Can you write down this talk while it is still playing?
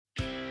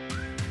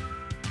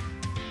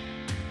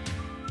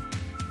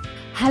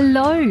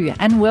Hello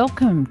and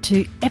welcome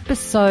to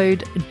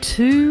episode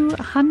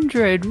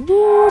 200.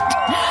 Woot!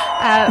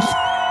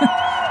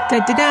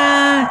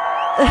 Da-da-da!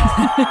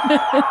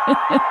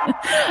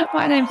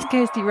 My name's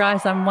Kirsty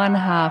Rice. I'm one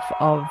half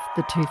of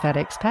the Two Fat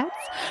Expats.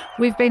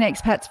 We've been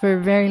expats for a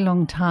very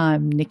long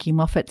time. Nikki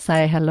Moffat,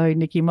 say hello,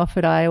 Nikki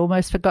Moffat. I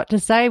almost forgot to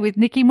say with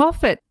Nikki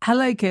Moffat.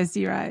 Hello,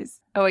 Kirsty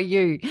Rice. How are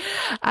you?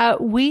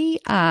 We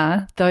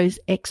are those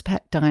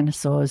expat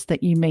dinosaurs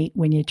that you meet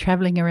when you're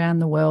traveling around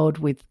the world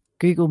with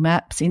Google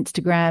Maps,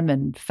 Instagram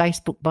and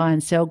Facebook buy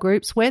and sell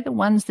groups. We're the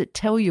ones that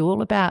tell you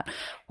all about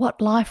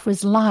what life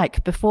was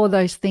like before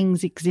those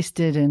things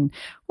existed and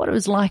what it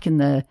was like in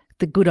the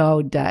good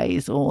old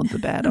days or the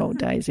bad old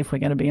days, if we're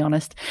going to be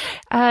honest.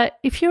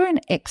 If you're an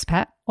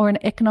expat or an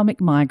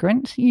economic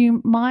migrant, you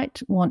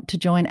might want to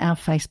join our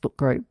Facebook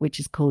group,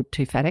 which is called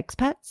Two Fat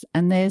Expats,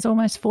 and there's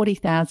almost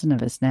 40,000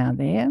 of us now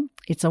there.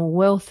 It's a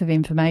wealth of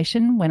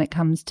information when it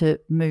comes to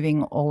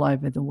moving all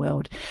over the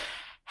world.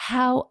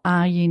 How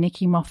are you,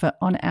 Nikki Moffat,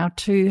 on our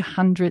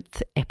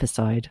 200th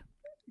episode?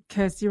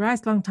 Kirsty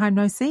Rice, long time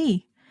no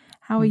see.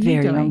 How are you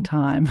doing? Very long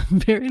time.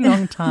 Very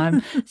long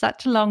time.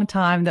 Such a long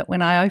time that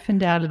when I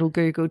opened our little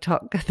Google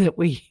Doc that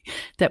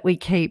we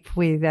keep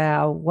with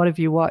our what have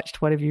you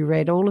watched, what have you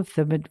read, all of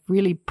them had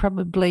really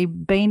probably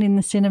been in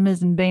the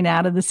cinemas and been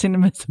out of the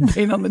cinemas and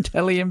been on the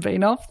telly and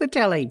been off the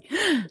telly.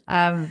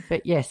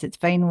 But yes, it's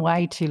been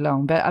way too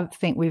long. But I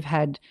think we've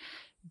had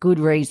good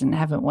reason,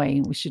 haven't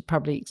we? We should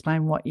probably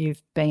explain what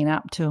you've been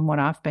up to and what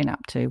I've been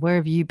up to. Where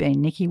have you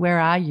been, Nikki? Where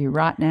are you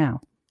right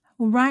now?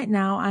 Well, right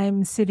now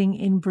I'm sitting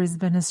in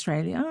Brisbane,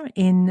 Australia,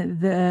 in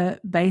the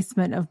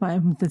basement of my,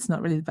 it's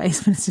not really the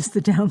basement, it's just the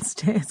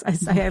downstairs. I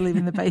say I live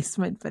in the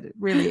basement, but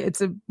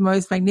it's a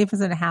most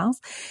magnificent house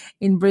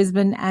in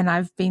Brisbane, and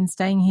I've been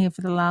staying here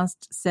for the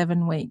last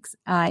 7 weeks.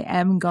 I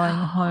am going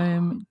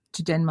home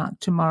to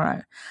Denmark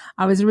tomorrow.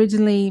 I was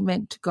originally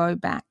meant to go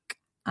back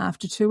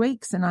after 2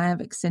 weeks, and I have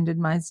extended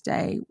my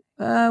stay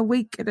a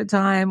week at a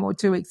time or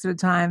 2 weeks at a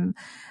time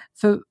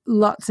for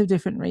lots of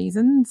different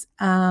reasons.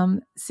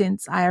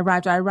 Since I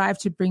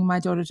arrived to bring my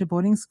daughter to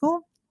boarding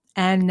school,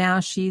 and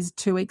now she's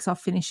 2 weeks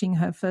off finishing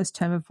her first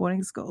term of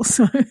boarding school.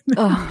 So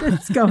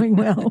that's going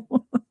well.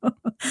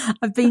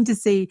 I've been to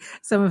see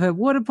some of her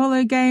water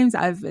polo games,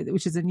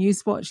 which is a new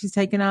sport she's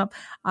taken up.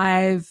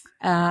 I've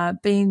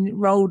been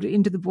rolled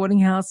into the boarding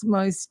house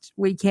most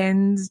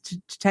weekends to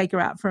take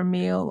her out for a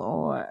meal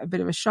or a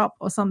bit of a shop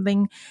or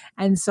something.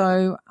 And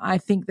so I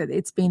think that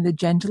it's been the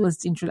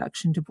gentlest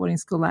introduction to boarding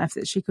school life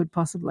that she could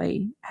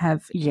possibly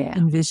have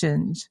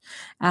envisioned.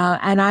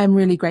 And I'm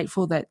really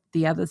grateful that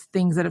the other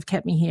things that have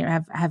kept me here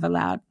have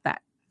allowed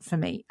that for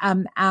me.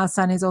 Our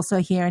son is also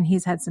here, and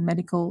he's had some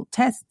medical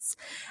tests,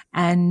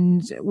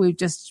 and we've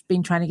just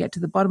been trying to get to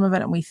the bottom of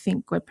it, and we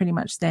think we're pretty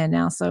much there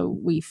now. So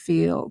we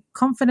feel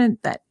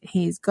confident that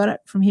he's got it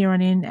from here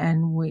on in,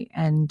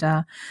 and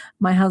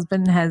my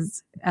husband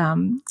has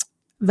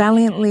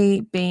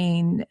valiantly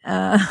been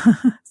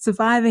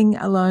surviving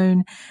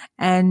alone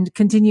and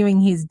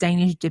continuing his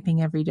Danish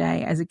dipping every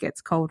day as it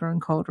gets colder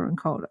and colder and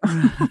colder.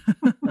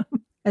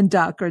 And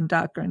darker and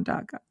darker and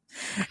darker.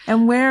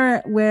 And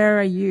where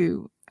are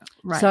you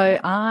right So now?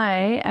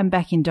 I am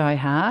back in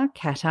Doha,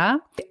 Qatar.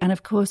 And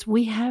of course,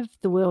 we have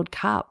the World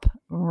Cup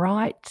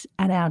right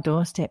at our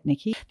doorstep,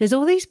 Nikki. There's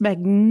all these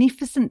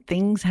magnificent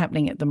things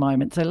happening at the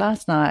moment. So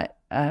last night,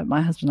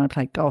 my husband and I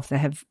played golf. They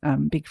have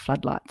big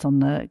floodlights on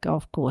the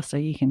golf course, so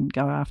you can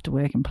go after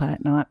work and play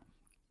at night.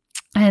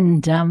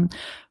 And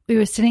we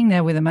were sitting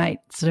there with a mate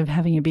sort of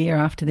having a beer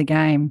after the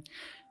game.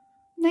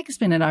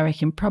 Next minute, I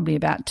reckon probably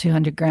about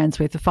 200 grand's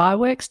worth of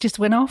fireworks just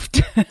went off.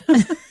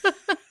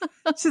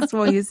 Just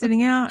while you're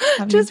sitting out?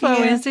 Just while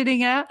we're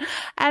sitting out.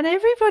 And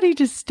everybody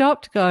just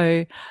stopped,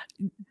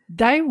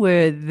 they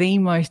were the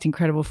most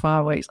incredible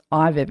fireworks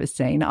I've ever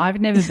seen.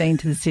 I've never been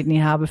to the Sydney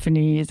Harbour for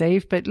New Year's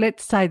Eve, but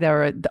let's say they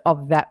were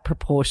of that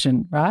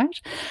proportion, right?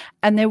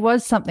 And there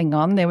was something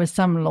on, there was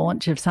some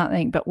launch of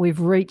something, but we've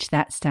reached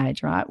that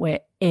stage, right, where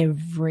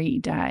every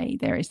day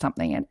there is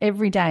something. And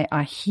every day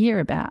I hear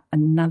about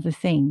another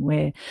thing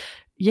where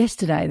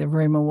yesterday the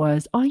rumour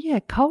was, oh yeah,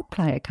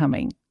 Coldplay are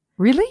coming.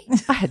 Really?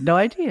 I had no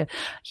idea.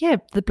 Yeah,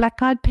 the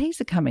Black Eyed Peas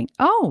are coming.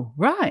 Oh,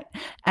 right.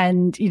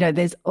 And,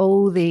 there's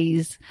all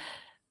these,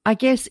 I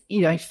guess,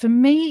 for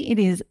me it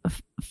is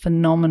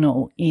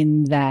phenomenal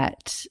in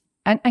that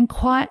and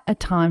quite a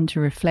time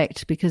to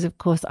reflect because, of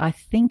course, I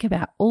think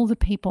about all the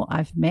people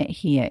I've met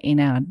here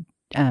in our,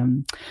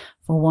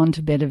 for want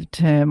of a better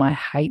term, I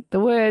hate the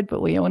word,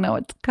 but we all know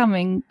it's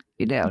coming,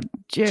 our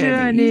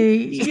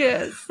journey.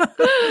 Yes.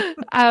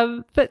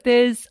 But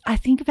I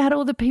think about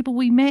all the people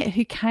we met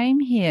who came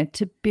here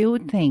to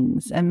build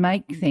things and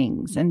make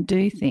things and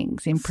do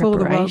things in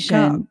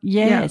preparation.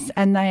 Yes. Yeah.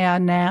 And they are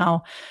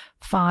now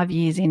 5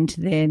 years into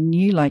their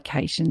new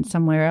location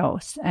somewhere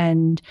else.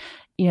 And,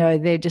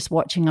 they're just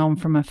watching on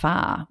from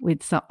afar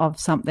of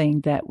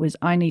something that was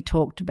only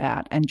talked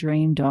about and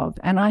dreamed of.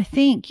 And I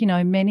think,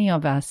 many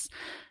of us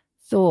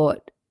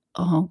thought,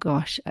 oh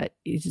gosh,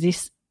 is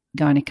this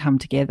going to come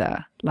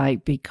together,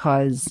 like,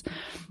 because,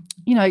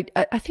 you know,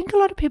 I think a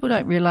lot of people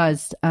don't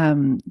realise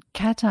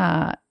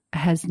Qatar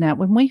has now,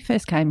 when we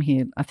first came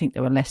here, I think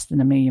there were less than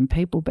 1 million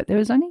people, but there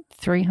was only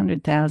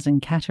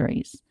 300,000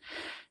 Qataris.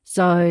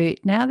 So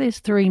now there's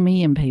 3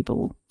 million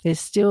people. There's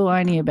still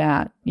only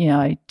about, you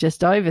know,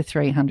 just over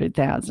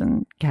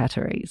 300,000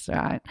 Qataris,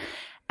 right?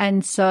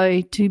 And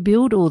so to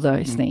build all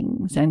those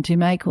things and to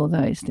make all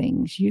those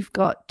things, you've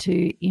got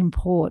to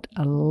import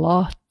a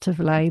lot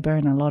of labour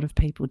and a lot of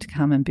people to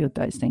come and build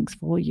those things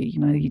for you. You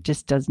know, it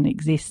just doesn't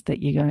exist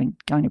that you're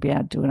going to be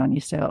able to do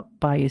it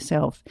by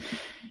yourself.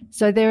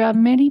 So there are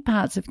many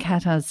parts of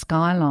Qatar's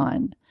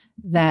skyline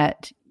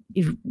that,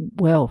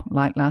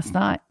 like last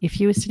night,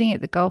 if you were sitting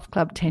at the golf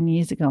club 10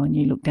 years ago and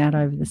you looked out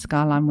over the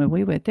skyline where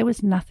we were, there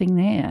was nothing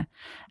there.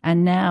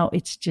 And now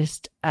it's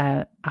just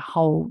a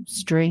whole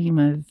stream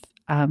of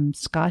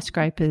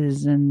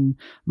skyscrapers and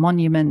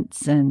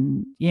monuments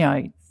and, you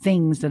know,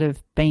 things that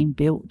have been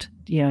built,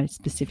 you know,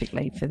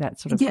 specifically for that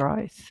sort of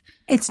growth.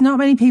 It's not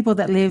many people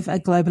that live a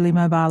globally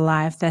mobile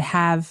life that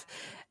have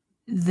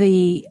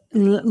the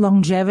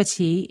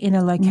longevity in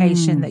a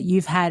location that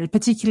you've had,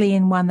 particularly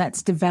in one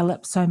that's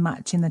developed so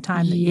much in the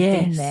time that you've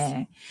been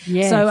there.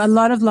 Yes. So a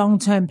lot of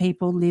long-term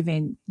people live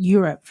in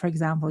Europe, for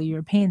example, a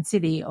European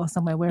city or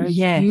somewhere, whereas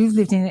you've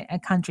lived in a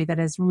country that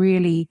has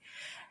really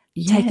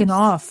taken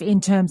off in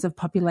terms of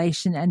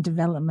population and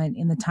development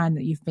in the time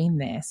that you've been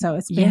there. So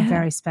it's been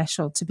very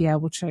special to be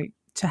able to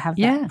have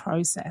that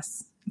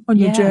process on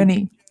your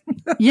journey.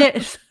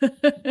 Yes.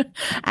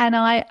 And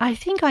I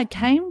think I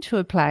came to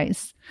a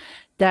place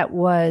that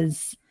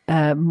was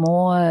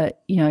more,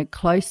 you know,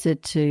 closer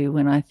to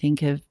when I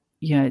think of,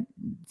 you know,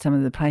 some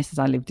of the places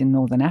I lived in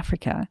Northern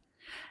Africa.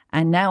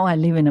 And now I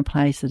live in a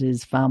place that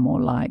is far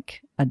more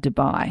like a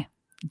Dubai.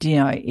 You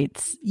know,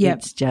 it's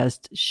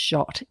just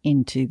shot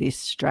into this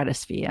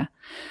stratosphere.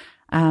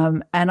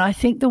 And I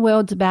think the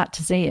world's about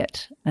to see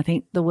it. I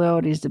think the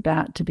world is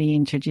about to be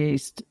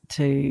introduced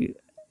to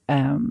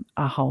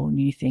a whole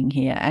new thing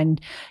here. And,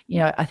 you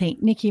know, I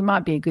think, Nikki,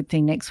 might be a good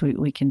thing next week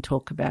we can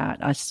talk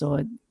about. I saw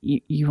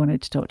you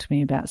wanted to talk to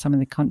me about some of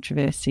the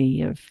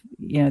controversy of,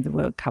 you know, the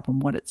World Cup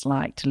and what it's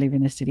like to live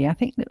in a city. I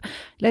think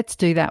let's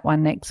do that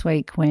one next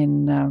week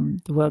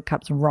when the World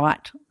Cup's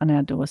right on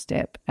our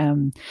doorstep,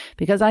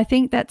 because I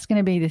think that's going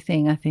to be the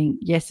thing. I think,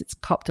 yes, it's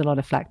copped a lot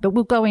of flack, but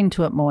we'll go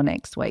into it more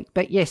next week.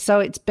 But, yes, so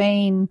it's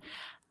been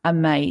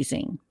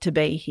amazing to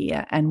be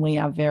here and we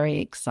are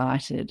very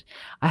excited.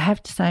 I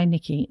have to say,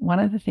 Nikki, one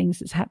of the things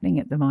that's happening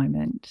at the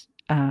moment,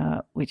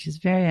 which is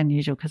very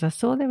unusual, because I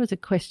saw there was a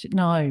question.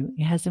 No,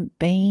 it hasn't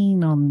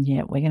been on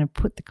yet. We're going to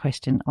put the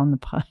question on the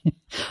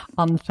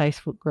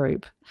Facebook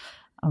group.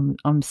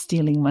 I'm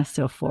stealing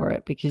myself for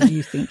it because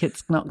you think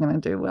it's not going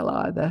to do well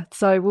either.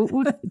 So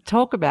we'll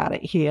talk about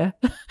it here.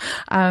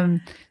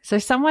 So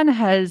someone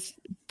has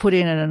put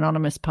in an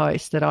anonymous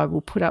post that I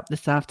will put up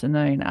this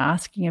afternoon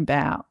asking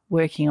about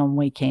working on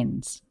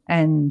weekends,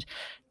 and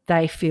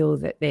they feel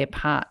that their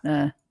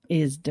partner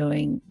is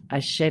doing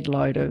a shed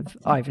load of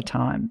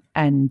overtime,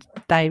 and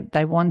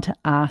they want to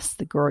ask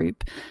the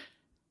group,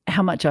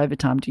 how much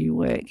overtime do you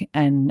work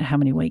and how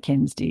many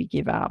weekends do you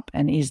give up,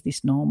 and is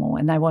this normal?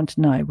 And they want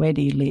to know, where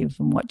do you live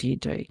and what do you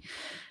do?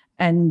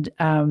 And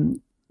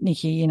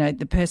Nikki, you know,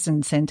 the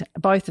person sent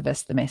both of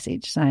us the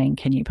message saying,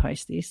 can you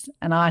post this?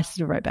 And I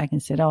sort of wrote back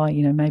and said, oh,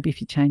 you know, maybe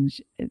if you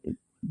change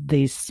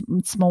these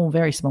small,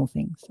 very small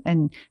things.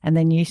 And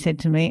then you said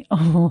to me,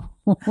 oh,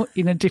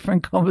 in a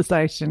different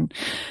conversation,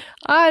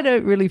 I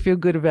don't really feel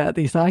good about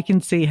this. I can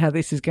see how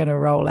this is going to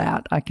roll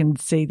out. I can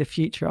see the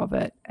future of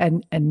it.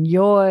 And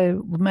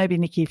maybe,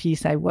 Nikki, if you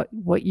say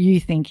what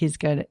you think is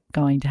going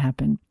to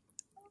happen.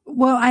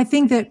 Well, I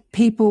think that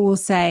people will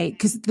say,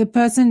 because the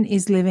person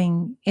is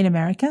living in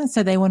America,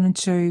 so they wanted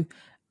to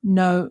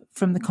know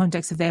from the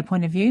context of their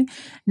point of view.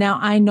 Now,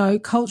 I know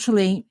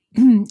culturally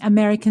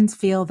Americans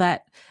feel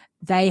that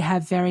they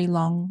have very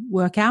long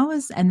work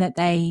hours and that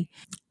they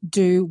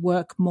do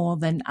work more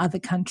than other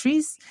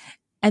countries.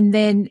 And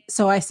then,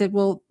 so I said,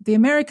 well, the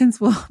Americans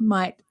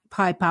might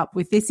pipe up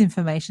with this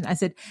information. I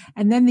said,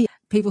 and then the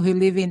people who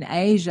live in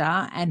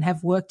Asia and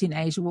have worked in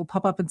Asia will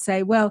pop up and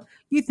say, well,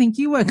 you think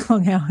you work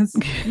long hours.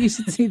 You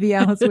should see the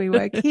hours we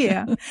work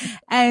here.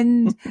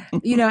 And,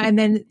 you know, and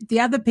then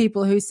the other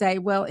people who say,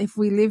 well, if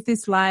we live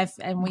this life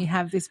and we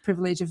have this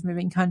privilege of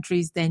moving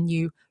countries, then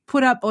you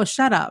put up or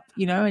shut up,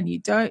 you know, and you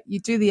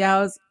do the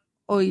hours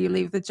or you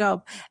leave the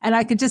job. And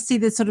I could just see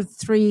the sort of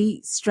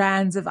three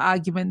strands of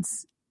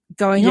arguments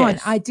going on.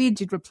 I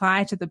did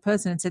reply to the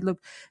person and said,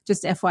 look,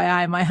 just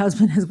FYI, my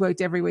husband has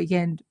worked every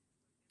weekend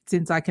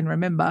since I can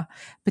remember,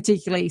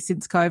 particularly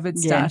since COVID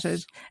started.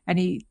 Yes. And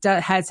he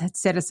has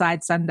set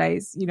aside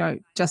Sundays, you know,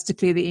 just to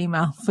clear the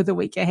email for the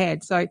week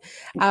ahead. So,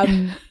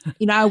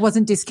 you know, I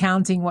wasn't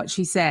discounting what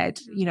she said,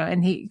 you know,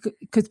 and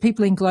because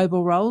people in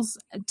global roles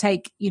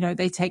take, you know,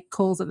 they take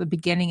calls at the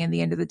beginning and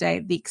the end of the day,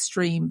 the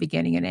extreme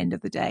beginning and end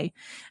of the day,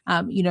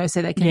 you know,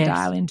 so they can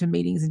dial into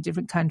meetings in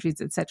different countries,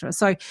 etc.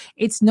 So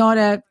it's not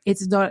a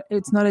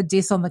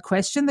diss on the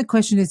question. The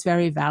question is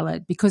very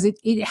valid because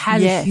it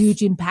has a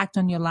huge impact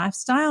on your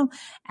lifestyle. lifestyle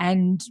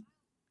and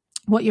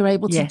what you're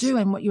able to Yes. do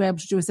and what you're able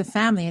to do as a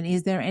family. And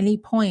is there any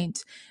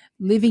point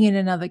living in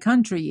another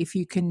country if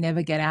you can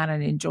never get out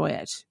and enjoy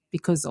it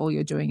because all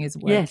you're doing is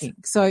working?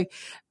 Yes. So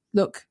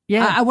look,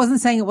 Yeah. I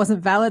wasn't saying it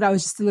wasn't valid. I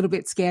was just a little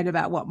bit scared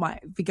about what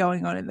might be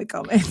going on in the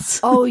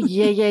comments. Oh,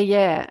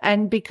 yeah.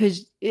 And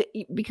because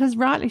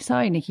rightly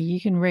so, Nikki,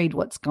 you can read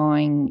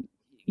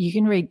you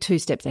can read 2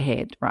 steps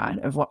ahead, right,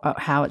 of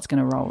how it's going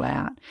to roll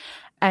out.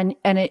 And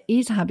it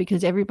is hard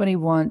because everybody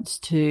wants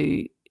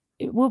to,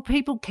 well,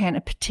 people can,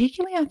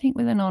 particularly I think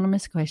with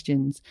anonymous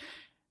questions,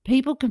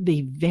 people can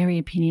be very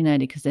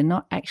opinionated because they're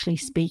not actually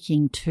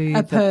speaking to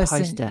the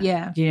poster.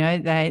 Yeah. You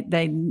know,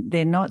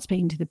 they're not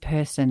speaking to the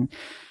person.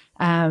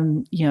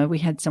 You know, we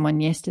had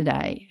someone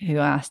yesterday who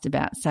asked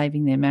about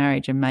saving their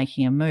marriage and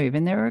making a move.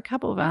 And there were a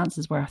couple of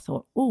answers where I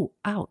thought, oh,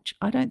 ouch,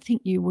 I don't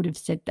think you would have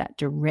said that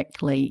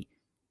directly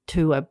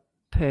to a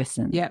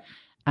person. Yeah.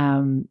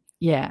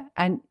 Yeah.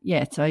 And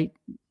yeah, so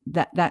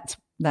that's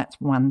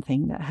one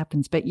thing that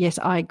happens. But yes,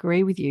 I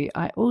agree with you.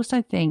 I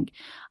also think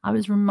I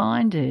was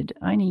reminded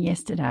only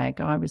yesterday, a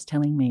guy was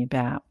telling me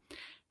about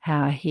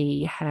how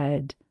he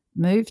had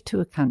moved to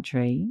a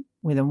country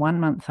with a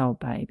 1-month-old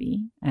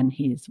baby and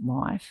his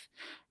wife,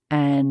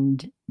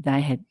 and they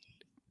had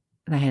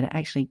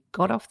actually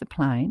got off the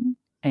plane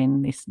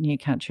in this new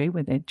country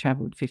where they'd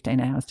travelled 15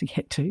 hours to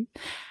get to,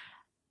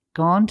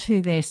 gone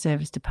to their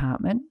service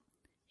department.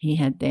 He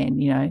had then,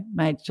 you know,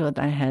 made sure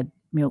they had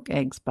milk,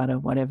 eggs, butter,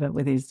 whatever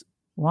with his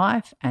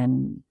wife,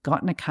 and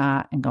got in a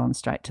car and gone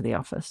straight to the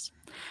office.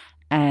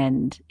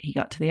 And he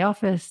got to the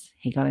office,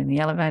 he got in the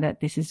elevator.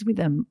 This is with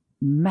a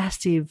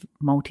massive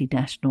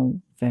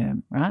multinational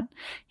firm, right?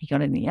 He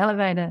got in the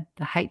elevator,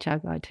 the HR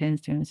guy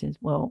turns to him and says,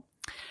 well,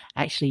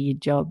 actually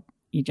your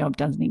job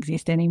doesn't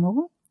exist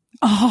anymore.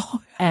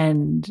 Oh.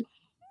 And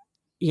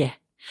yeah.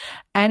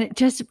 And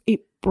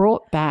it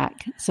brought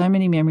back so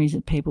many memories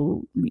of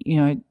people, you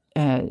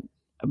know,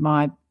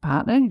 my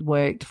partner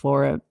worked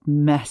for a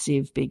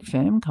massive big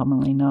firm,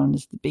 commonly known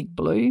as the Big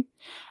Blue.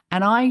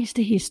 And I used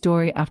to hear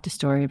story after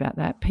story about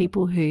that.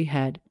 People who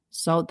had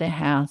sold their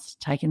house,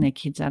 taken their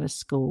kids out of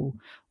school,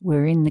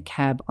 were in the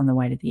cab on the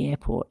way to the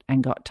airport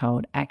and got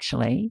told,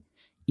 actually,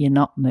 you're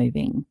not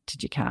moving to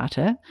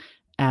Jakarta.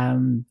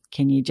 Can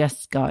you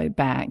just go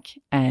back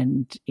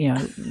and, you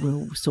know,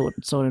 we'll sort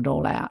it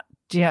all out.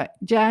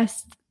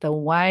 Just the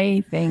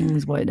way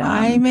things were done.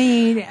 I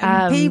mean,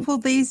 people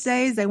these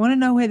days, they want to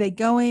know where they're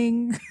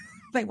going.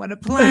 They want to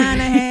plan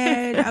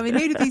ahead. I mean,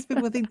 who do these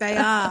people think they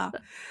are?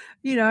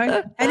 You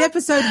know, and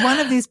episode 1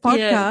 of this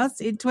podcast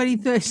in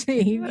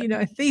 2013, you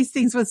know, these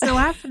things were still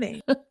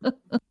happening.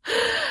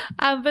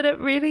 But it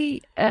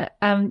really,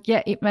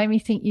 it made me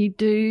think you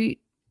do,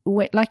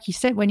 like you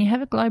said, when you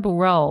have a global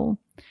role,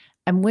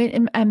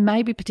 and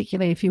maybe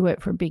particularly if you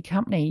work for a big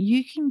company,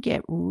 you can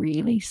get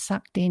really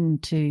sucked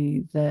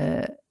into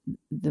the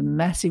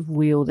massive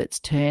wheel that's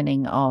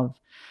turning of,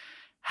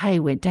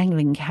 hey, we're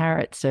dangling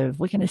carrots of,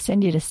 we're going to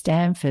send you to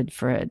Stanford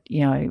for a,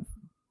 you know,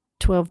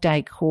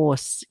 12-day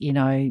course, you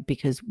know,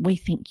 because we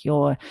think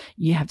you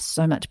have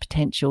so much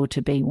potential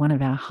to be one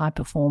of our high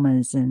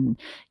performers, and,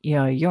 you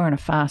know, you're on a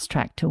fast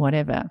track to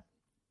whatever.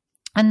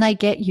 And they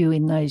get you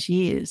in those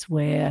years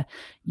where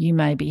you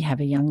maybe have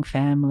a young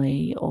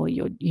family, or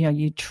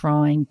you're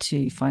trying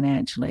to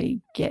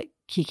financially get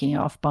kicking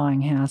off,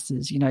 buying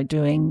houses, you know,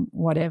 doing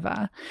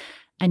whatever.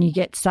 And you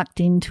get sucked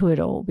into it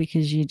all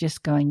because you're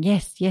just going,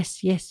 yes,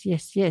 yes, yes,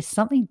 yes, yes.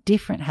 Something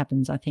different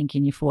happens, I think,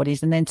 in your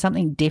 40s, and then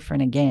something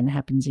different again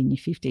happens in your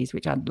 50s,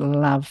 which I'd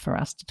love for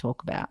us to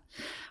talk about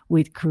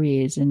with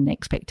careers and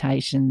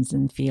expectations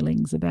and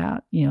feelings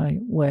about, you know,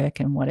 work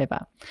and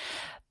whatever.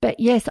 But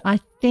yes, I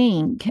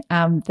think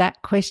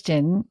that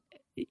question,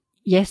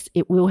 yes,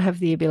 it will have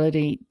the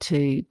ability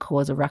to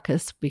cause a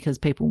ruckus because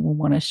people will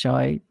want to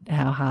show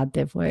how hard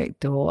they've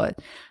worked, or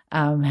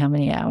how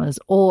many hours,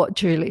 or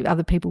truly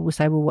other people will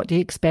say, well, what do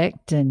you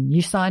expect? And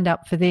you signed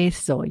up for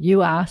this, or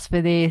you asked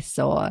for this,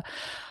 or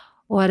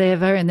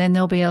whatever. And then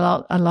there'll be a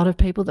lot of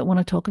people that want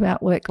to talk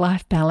about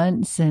work-life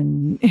balance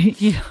and,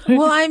 you know.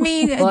 Well, I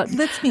mean,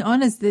 let's be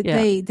honest,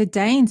 the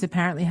Danes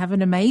apparently have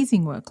an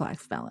amazing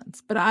work-life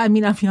balance. But I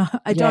mean,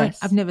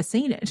 I've never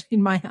seen it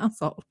in my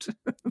household.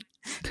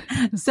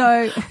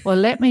 So, well,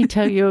 let me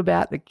tell you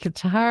about the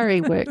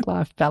Qatari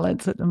work-life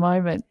balance at the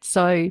moment.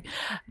 So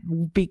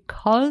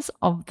because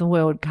of the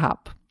World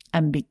Cup,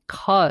 and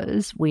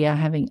because we are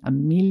having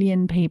 1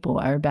 million people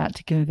are about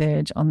to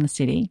converge on the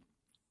city,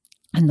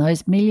 and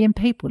those 1 million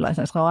people,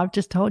 so I've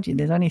just told you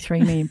there's only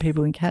 3 million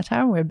people in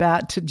Qatar. We're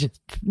about to just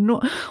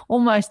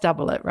almost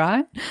double it,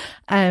 right?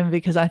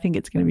 Because I think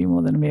it's going to be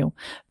more than 1 million.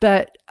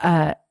 But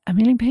 1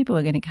 million people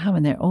are going to come,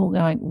 and they're all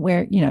going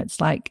where, you know,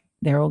 it's like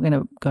they're all going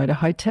to go to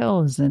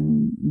hotels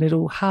and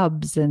little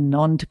hubs and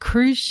on to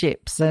cruise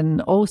ships and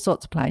all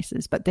sorts of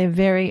places. But they're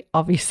very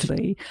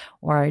obviously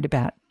worried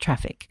about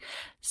traffic.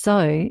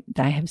 So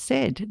they have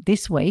said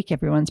this week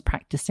everyone's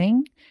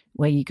practicing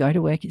where you go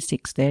to work at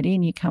 6:30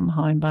 and you come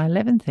home by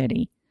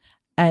 11:30.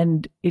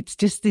 And it's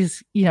just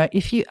this,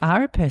 if you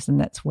are a person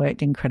that's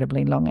worked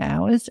incredibly long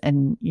hours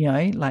and,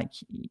 like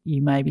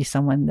you may be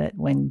someone that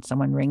when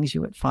someone rings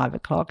you at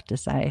 5:00 to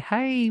say,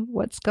 hey,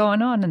 what's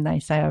going on? And they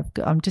say,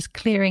 I'm just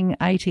clearing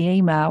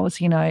 80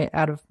 emails,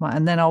 out of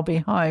and then I'll be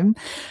home.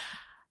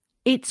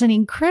 It's an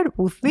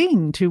incredible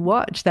thing to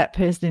watch that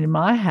person in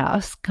my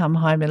house come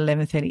home at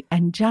 11:30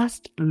 and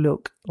just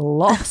look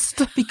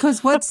lost.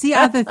 Because what's the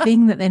other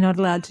thing that they're not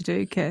allowed to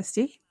do,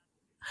 Kirsty?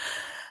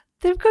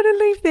 They've got to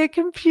leave their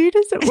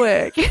computers at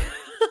work.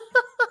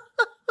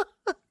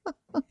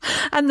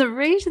 And the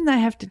reason they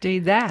have to do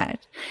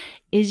that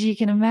is you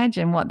can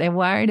imagine what they're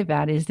worried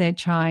about is they're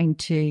trying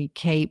to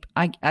keep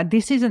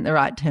this isn't the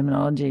right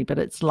terminology, but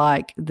it's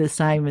like the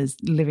same as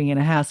living in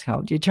a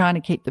household. You're trying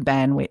to keep the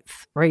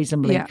bandwidth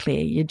reasonably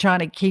clear. You're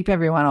trying to keep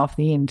everyone off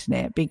the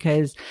internet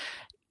because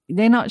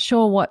they're not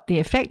sure what the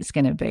effect's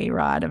going to be,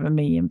 right, of 1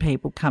 million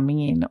people coming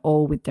in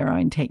all with their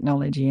own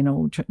technology and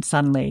all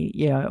suddenly,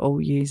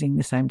 all using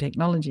the same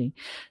technology.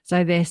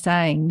 So they're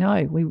saying,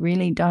 no, we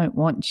really don't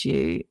want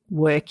you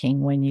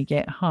working when you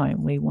get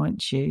home. We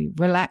want you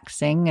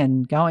relaxing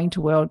and going to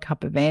World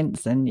Cup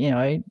events and,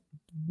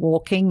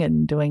 walking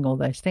and doing all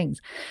those things.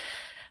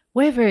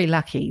 We're very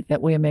lucky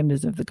that we're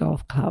members of the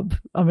golf club.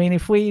 I mean,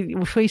 if we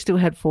still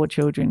had 4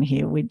 children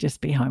here, we'd just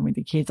be home with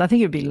the kids. I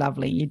think it'd be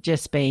lovely. You'd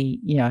just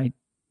be,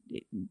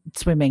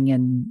 swimming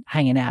and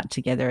hanging out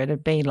together.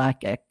 It'd be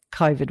like a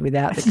COVID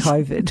without the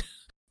COVID.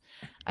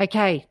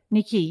 Okay,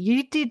 Nikki,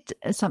 you did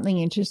something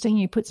interesting.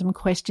 You put some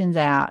questions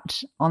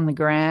out on the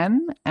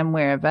gram and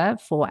wherever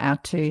for our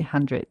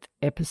 200th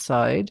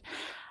episode.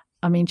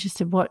 I'm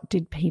interested, what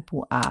did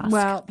people ask?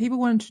 Well, people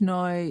wanted to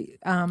know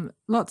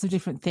lots of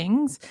different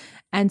things.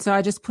 And so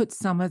I just put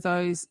some of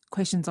those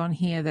questions on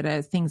here that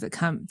are things that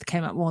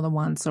came up more than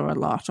once or a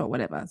lot or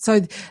whatever.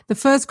 So the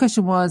first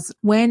question was,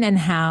 when and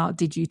how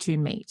did you two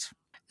meet?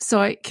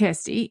 So,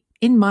 Kirsty,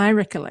 in my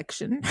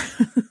recollection,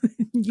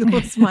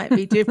 yours might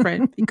be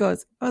different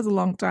because it was a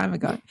long time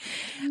ago.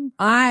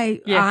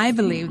 I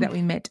believe that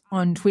we met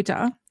on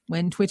Twitter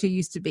when Twitter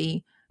used to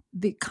be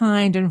the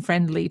kind and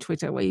friendly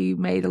Twitter where you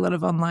made a lot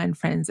of online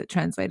friends that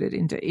translated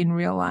into in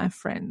real life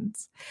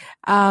friends.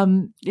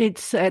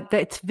 It's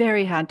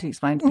very hard to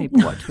explain to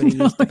people what Twitter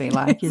used to be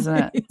like, isn't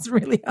it? It's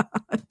really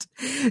hard.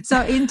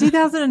 So in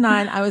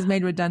 2009, I was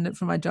made redundant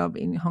from my job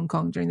in Hong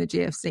Kong during the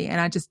GFC, and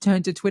I just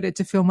turned to Twitter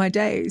to fill my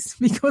days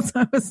because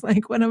I was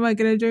like, what am I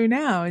going to do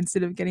now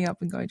instead of getting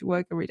up and going to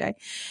work every day?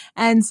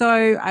 And so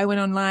I went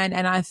online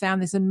and I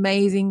found this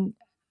amazing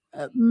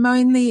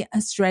mainly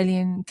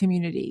Australian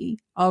community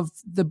of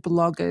the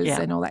bloggers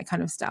and all that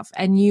kind of stuff.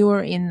 And you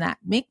were in that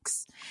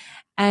mix.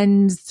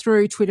 And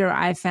through Twitter,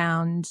 I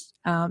found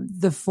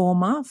the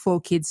former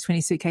 4 Kids,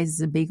 20 Suitcases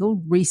and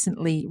Beagle,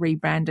 recently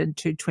rebranded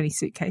to 20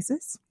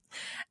 Suitcases.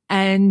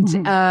 And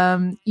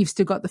you've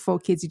still got the 4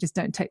 kids, you just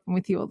don't take them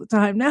with you all the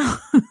time now.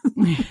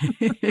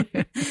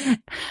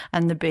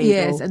 And the Beagle.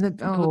 Yes, and the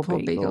poor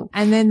Beagle.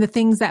 And then the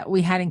things that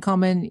we had in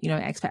common,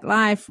 expat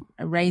life,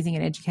 raising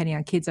and educating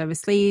our kids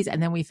overseas.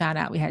 And then we found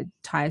out we had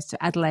ties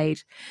to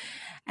Adelaide.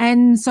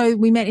 And so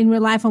we met in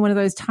real life on one of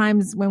those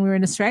times when we were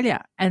in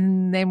Australia.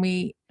 And then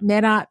we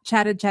met up,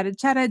 chatted, took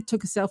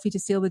a selfie to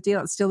seal the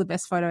deal. It's still the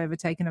best photo ever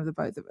taken of the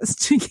both of us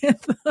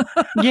together.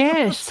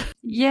 Yes.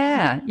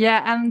 Yeah.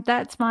 And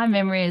that's my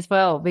memory as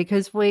well,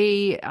 because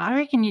I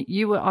reckon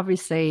you were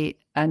obviously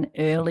an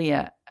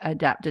earlier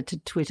adapter to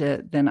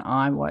Twitter than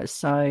I was.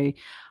 So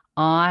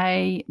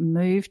I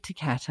moved to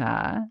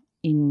Qatar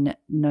in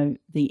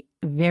the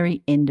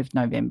very end of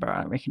November.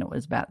 I reckon it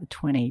was about the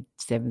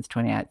 27th,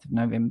 28th of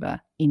November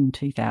in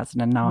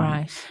 2009.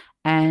 Right.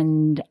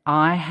 And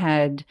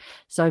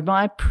so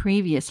my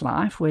previous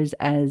life was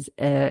as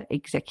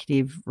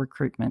executive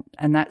recruitment,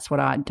 and that's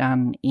what I'd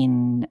done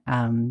in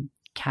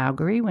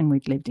Calgary when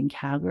we'd lived in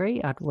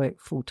Calgary. I'd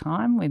worked full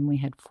time when we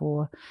had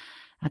 4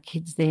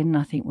 kids then,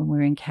 I think, when we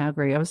were in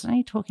Calgary. I was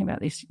only talking about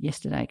this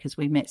yesterday because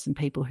we met some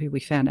people who we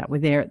found out were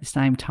there at the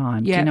same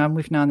time. Yeah. And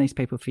we've known these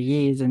people for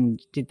years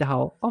and did the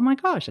whole, oh my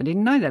gosh, I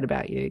didn't know that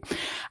about you.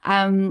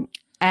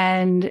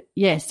 And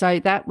yeah, so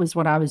that was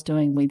what I was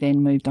doing. We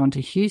then moved on to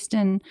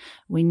Houston.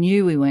 We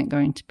knew we weren't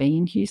going to be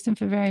in Houston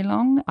for very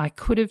long. I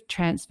could have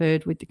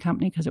transferred with the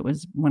company because it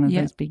was one of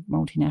those big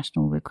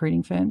multinational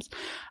recruiting firms.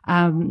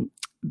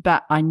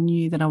 But I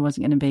knew that I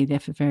wasn't going to be there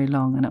for very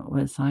long. And it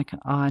was like,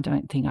 I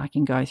don't think I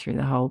can go through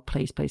the whole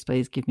please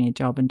give me a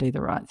job and do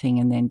the right thing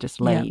and then just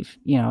leave,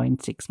 in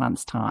 6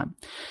 months' time.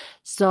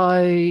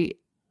 So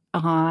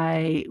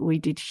we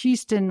did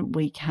Houston.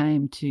 We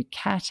came to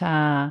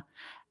Qatar,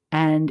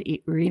 and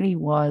it really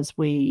was,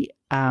 we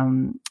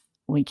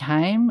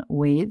came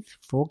with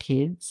 4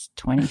 kids,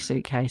 20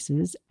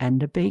 suitcases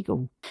and a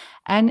Beagle.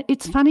 And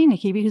it's funny,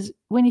 Nikki, because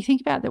when you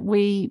think about that,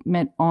 we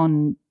met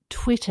on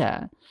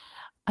Twitter.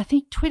 I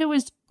think Twitter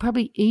was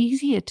probably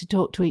easier to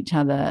talk to each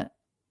other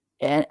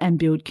and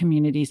build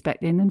communities back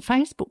then than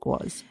Facebook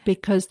was,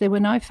 because there were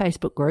no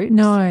Facebook groups.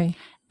 No.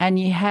 And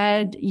you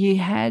had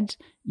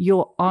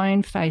your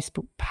own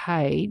Facebook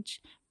page,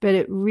 but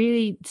it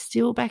really,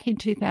 still back in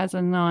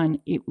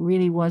 2009, it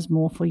really was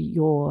more for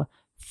your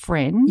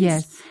friends.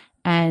 Yes.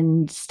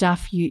 And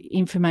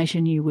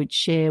information you would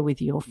share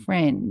with your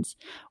friends.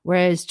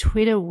 Whereas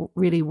Twitter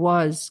really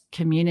was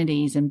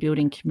communities and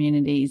building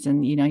communities,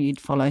 and, you know, you'd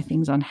follow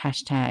things on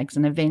hashtags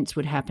and events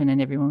would happen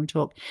and everyone would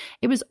talk.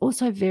 It was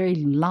also very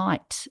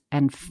light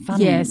and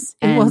funny. Yes,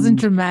 it wasn't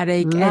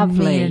dramatic and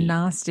mean and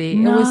nasty.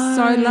 No, it was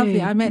so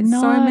lovely. I met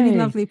so many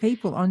lovely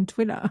people on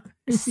Twitter.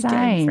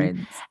 Same.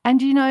 Friends.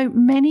 And, you know,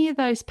 many of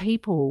those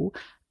people,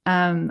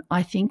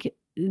 I think,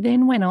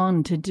 then went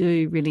on to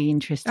do really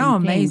interesting things.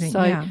 Amazing.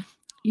 So, yeah.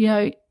 you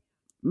know,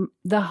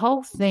 the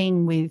whole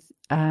thing with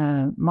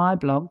my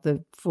blog,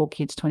 the 4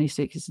 Kids, 20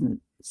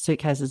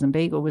 Suitcases and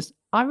Beagle, was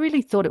I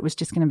really thought it was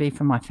just going to be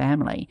for my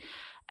family.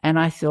 And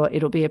I thought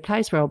it'll be a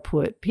place where I'll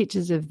put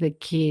pictures of the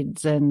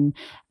kids and,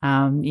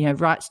 you know,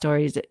 write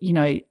stories, you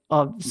know,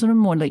 of sort of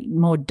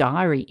more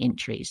diary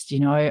entries,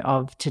 you know,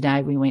 of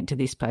today we went to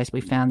this place,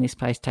 we found this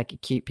place, take a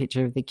cute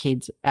picture of the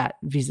kids at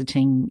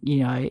visiting,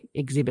 you know,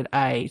 Exhibit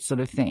A sort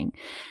of thing.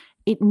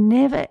 It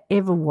never,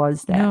 ever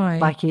was that. No.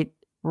 Like it,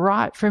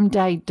 right from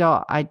day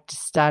dot, I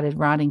just started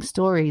writing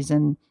stories,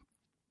 and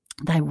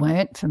they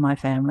weren't for my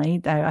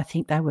family. I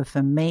think they were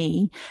for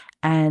me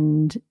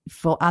and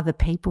for other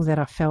people that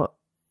I felt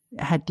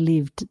had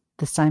lived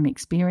the same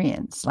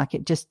experience. Like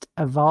it just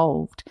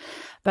evolved.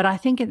 But I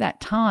think at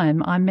that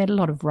time I met a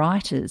lot of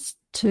writers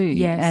too.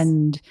 Yes.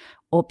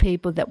 Or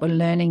people that were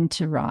learning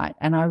to write,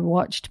 and I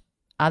watched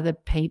other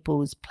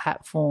people's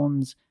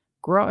platforms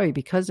grow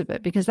because of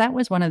it, because that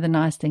was one of the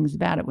nice things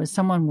about it, was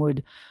someone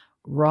would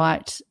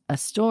write a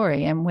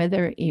story, and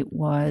whether it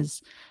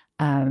was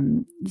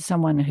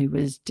someone who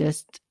was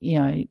just, you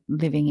know,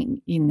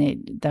 living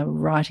they were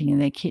writing in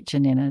their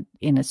kitchen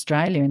in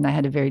Australia, and they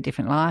had a very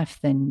different life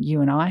than you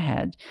and I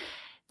had,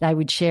 they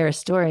would share a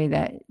story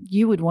that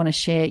you would want to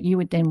share. You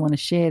would then want to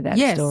share that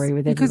story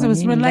with everyone. Because it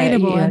was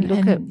relatable and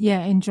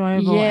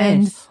enjoyable. Yes.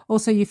 And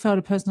also you felt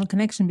a personal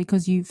connection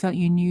because you felt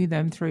you knew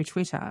them through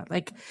Twitter.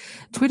 Like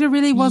Twitter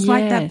really was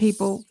like that,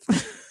 people.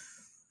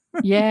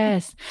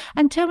 Yes.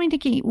 And tell me,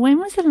 Nikki, when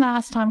was the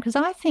last time, because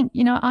I think,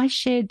 you know, I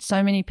shared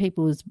so many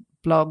people's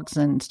blogs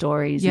and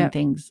stories and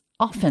things.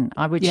 Often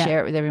I would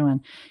share it with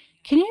everyone.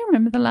 Can you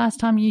remember the last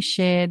time you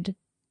shared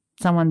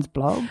someone's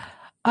blog?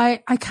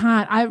 I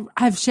can't.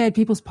 I've shared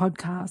people's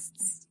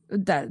podcasts.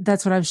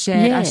 That's what I've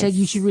shared. Yes. I've shared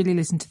you should really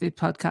listen to the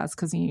podcast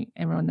because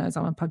everyone knows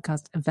I'm a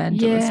podcast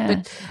evangelist.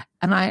 Yeah.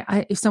 And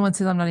I if someone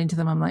says I'm not into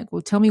them, I'm like,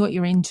 well, tell me what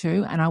you're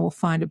into and I will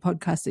find a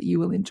podcast that you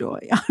will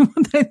enjoy.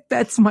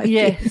 That's my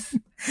thing.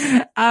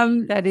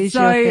 That is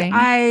your thing.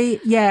 I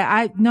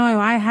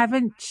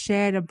haven't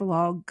shared a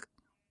blog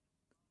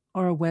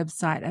or a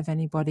website of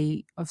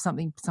anybody, of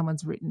something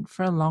someone's written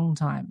for a long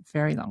time,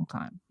 very long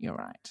time. You're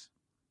right.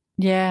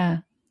 Yeah.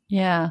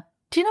 Yeah.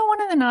 Do you know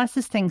one of the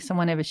nicest things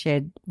someone ever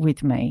shared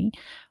with me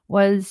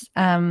was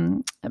at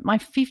my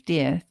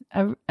 50th,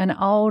 an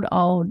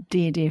old,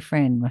 dear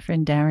friend, my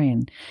friend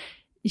Darian,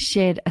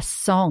 shared a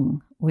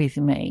song with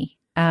me.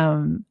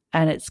 And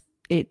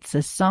it's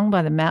a song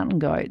by the Mountain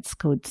Goats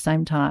called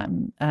Same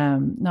Time.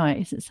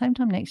 Is it Same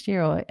Time Next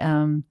Year or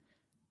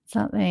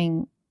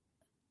something?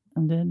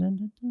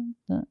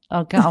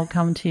 I'll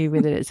come to you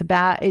with it.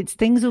 It's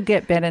Things Will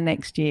Get Better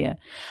Next Year,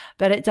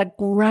 but it's a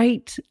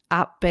great,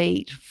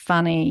 upbeat,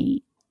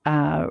 funny,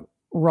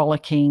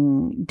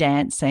 rollicking,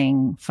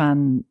 dancing,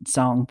 fun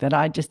song that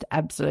I just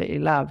absolutely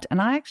loved. And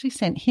I actually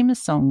sent him a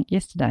song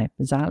yesterday,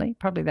 bizarrely.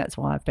 Probably that's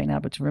why I've been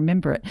able to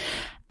remember it.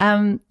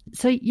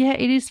 So yeah,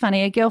 it is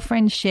funny. A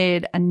girlfriend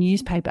shared a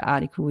newspaper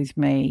article with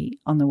me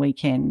on the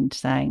weekend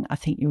saying, I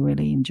think you'll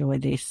really enjoy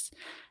this.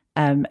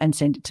 And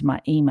sent it to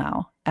my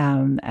email.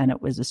 And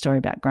it was a story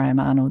about Graham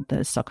Arnold, the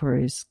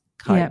Socceroos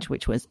coach,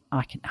 which was,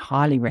 I can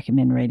highly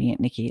recommend reading it,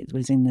 Nikki. It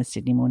was in the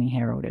Sydney Morning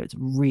Herald. It was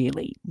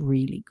really,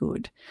 really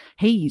good.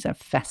 He's a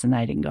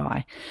fascinating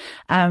guy.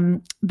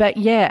 But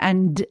yeah,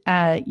 and,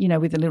 you know,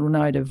 with a little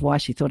note of why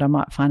she thought I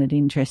might find it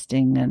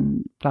interesting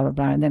and blah, blah,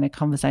 blah. And then a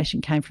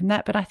conversation came from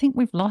that. But I think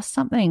we've lost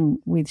something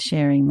with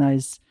sharing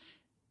those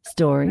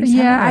stories.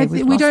 Yeah,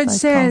 we don't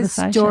share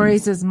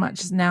stories as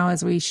much now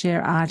as we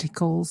share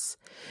articles.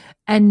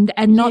 And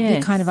not the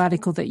kind of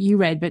article that you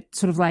read, but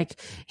sort of like,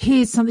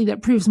 here's something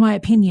that proves my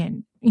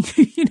opinion,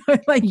 you know,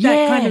 like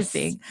that kind of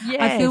thing. Yes.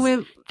 I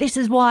feel this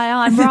is why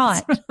I'm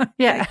right.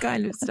 That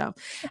kind of stuff.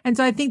 And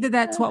so I think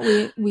that's what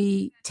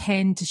we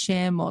tend to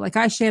share more. Like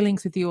I share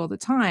links with you all the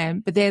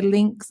time, but they're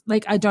links,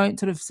 like I don't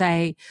sort of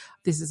say,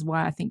 this is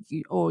why I think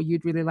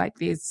you'd really like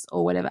this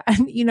or whatever.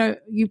 And, you know,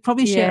 you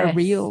probably share a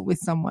reel with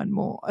someone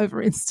more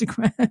over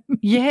Instagram.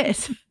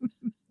 Yes.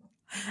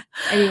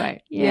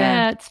 Anyway,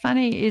 yeah, it's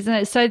funny, isn't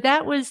it? So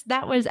that was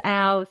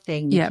our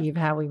thing, Nikki, of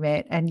how we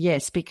met. And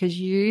yes, because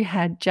you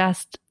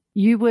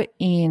were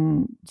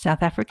in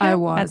South Africa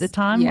at the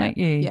time, weren't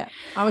you? Yeah,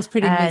 I was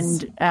pretty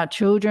and our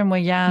children were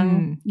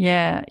young.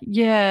 Yeah.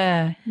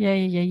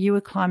 You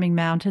were climbing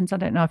mountains. I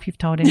don't know if you've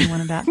told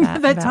anyone about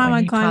that. That time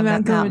I climbed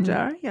Mount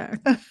Kilimanjaro. Yeah.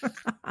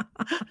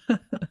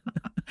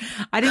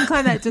 I didn't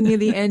climb that till near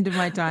the end of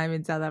my time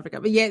in South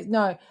Africa. But yeah,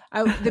 no,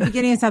 the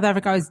beginning of South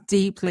Africa, I was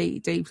deeply,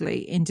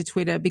 deeply into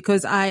Twitter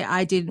because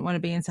I didn't want to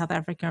be in South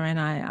Africa and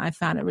I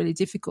found it really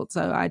difficult.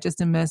 So I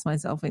just immersed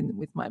myself in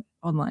with my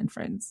online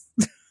friends.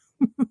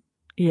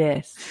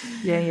 Yes.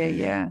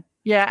 Yeah.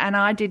 Yeah, and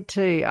I did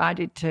too.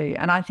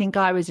 And I think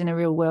I was in a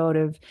real world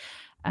of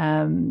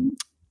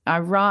I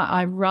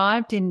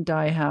arrived in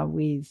Doha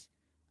with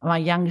my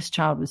youngest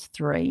child was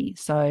 3,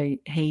 so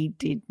he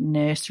did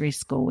nursery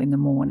school in the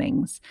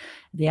mornings.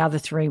 The other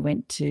 3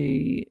 went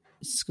to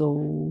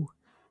school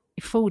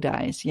full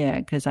days,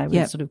 because they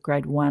were sort of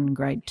grade 1,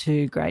 grade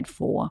 2, grade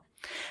 4.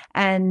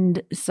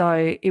 And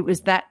so it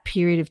was that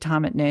period of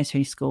time at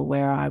nursery school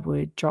where I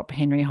would drop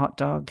Henry hot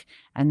dog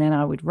and then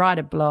I would write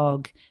a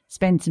blog,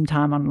 spend some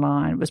time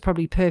online. It was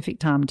probably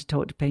perfect time to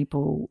talk to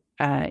people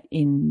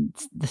in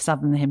the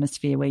Southern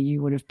Hemisphere where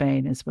you would have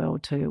been as well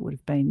too. It would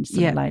have been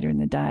sort of later in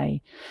the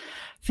day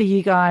for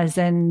you guys.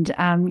 And,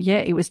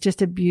 it was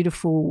just a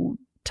beautiful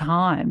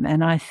time.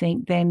 And I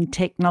think then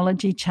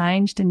technology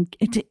changed and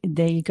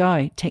there you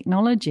go.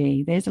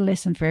 Technology, there's a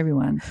lesson for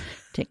everyone.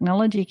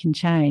 Technology can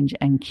change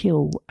and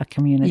kill a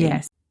community.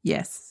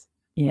 Yes.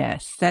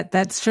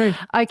 That's true.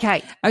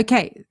 Okay.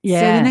 Yeah.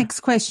 So the next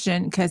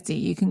question, Kirsty,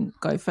 you can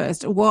go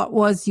first. What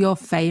was your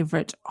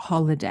favorite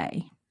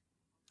holiday?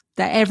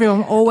 That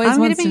everyone always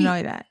wants to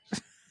know that.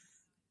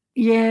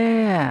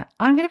 Yeah,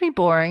 I'm going to be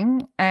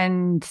boring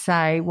and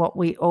say what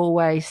we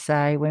always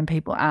say when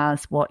people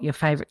ask what your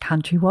favourite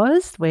country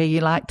was, where you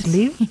like to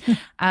live,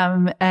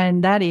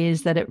 and that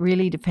is that it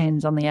really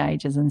depends on the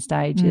ages and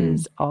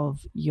stages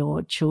of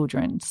your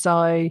children.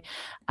 So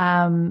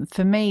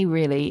for me,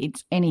 really,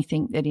 it's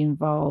anything that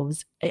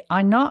involves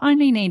I not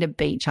only need a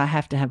beach, I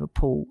have to have a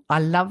pool. I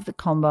love the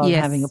combo of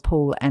having a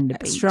pool and a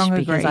beach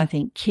because I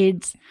think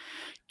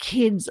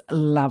kids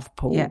love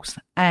pools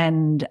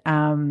and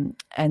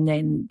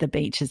then the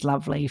beach is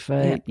lovely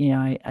for,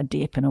 a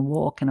dip and a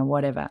walk and a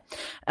whatever.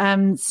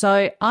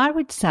 So I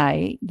would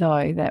say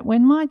though that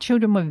when my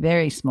children were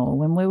very small,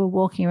 when we were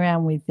walking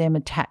around with them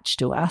attached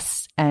to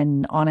us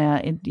and on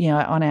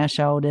our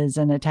shoulders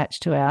and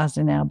attached to us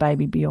and our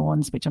baby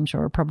Bjorns, which I'm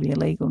sure are probably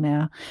illegal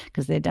now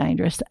because they're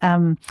dangerous,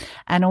 and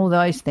all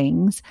those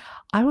things,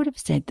 I would have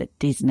said that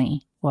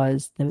Disney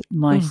was the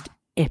most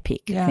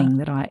epic thing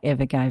that I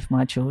ever gave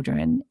my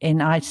children.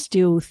 And I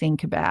still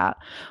think about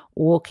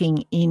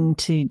walking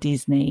into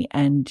Disney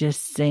and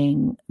just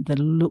seeing the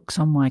looks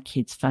on my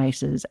kids'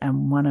 faces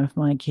and one of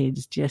my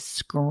kids just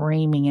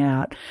screaming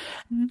out,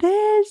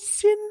 "There's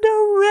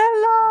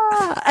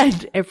Cinderella!"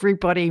 and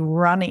everybody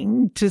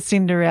running to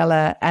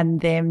Cinderella and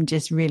them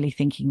just really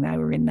thinking they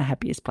were in the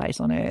happiest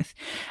place on earth.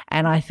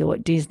 And I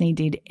thought Disney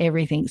did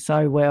everything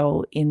so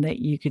well in that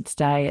you could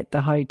stay at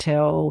the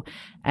hotel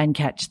and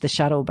catch the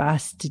shuttle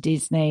bus to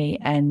Disney,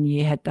 and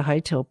you had the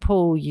hotel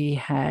pool, you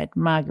had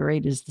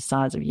margaritas the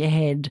size of your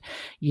head,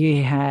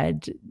 you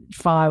had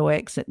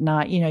fireworks at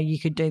night. You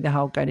could do the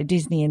whole go to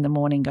Disney in the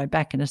morning, go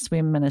back and a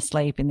swim and a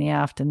sleep in the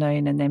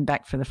afternoon, and then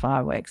back for the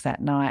fireworks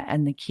that night.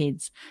 And the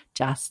kids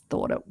just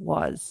thought it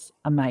was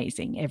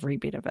amazing, every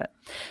bit of it.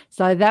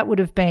 So that would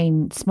have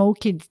been small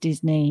kids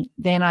Disney.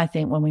 Then I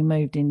think when we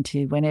moved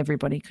into when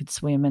everybody could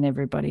swim and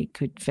everybody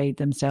could feed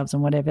themselves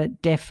and whatever,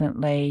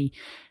 definitely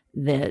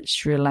the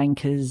Sri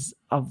Lankas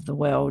of the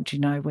world,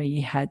 where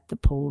you had the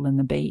pool and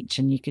the beach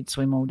and you could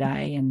swim all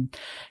day and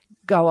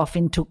go off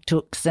in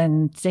tuk-tuks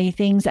and see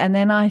things. And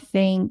then I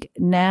think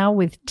now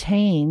with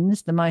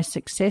teens, the most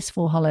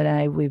successful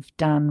holiday we've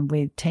done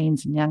with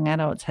teens and young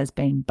adults has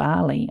been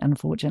Bali,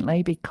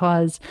 unfortunately,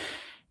 because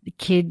the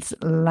kids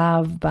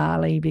love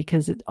Bali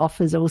because it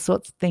offers all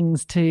sorts of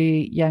things to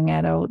young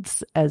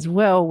adults as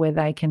well, where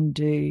they can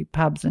do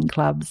pubs and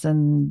clubs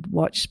and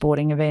watch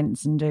sporting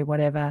events and do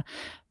whatever,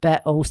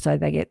 but also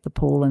they get the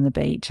pool and the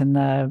beach and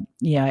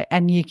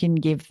and you can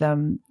give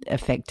them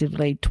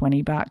effectively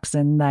 $20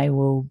 and they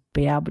will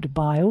be able to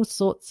buy all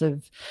sorts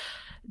of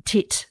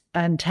tit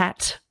and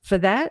tat for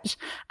that.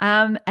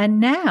 And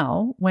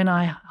now when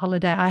I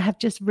holiday, I have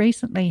just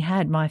recently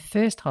had my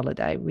first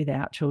holiday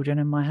without children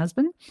and my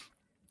husband.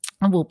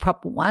 Well,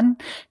 proper one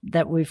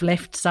that we've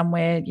left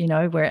somewhere,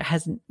 where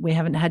we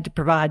haven't had to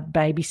provide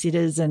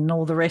babysitters and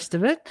all the rest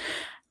of it.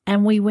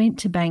 And we went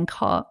to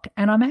Bangkok,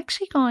 and I'm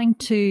actually going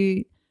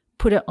to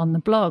put it on the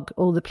blog,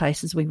 all the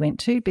places we went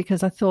to,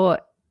 because I thought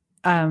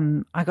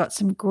I got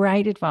some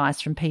great advice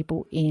from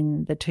people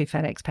in the Two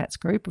Fat Expats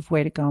group of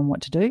where to go and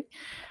what to do.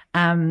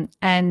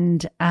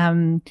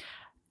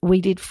 We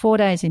did 4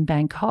 days in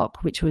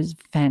Bangkok, which was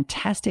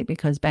fantastic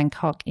because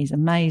Bangkok is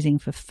amazing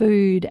for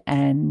food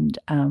and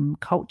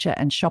culture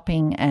and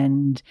shopping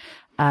and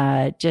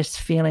just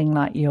feeling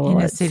like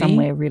you're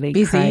somewhere really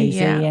busy, crazy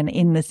and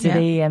in the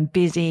city and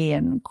busy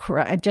and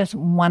just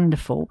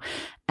wonderful.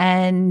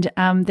 And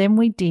then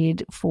we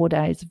did 4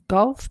 days of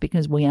golf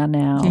because we are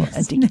now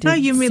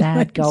addicted,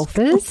 sad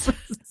golfers.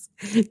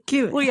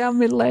 We are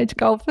middle-aged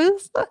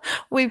golfers.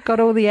 We've got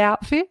all the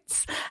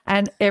outfits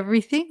and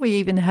everything. We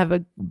even have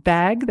a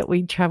bag that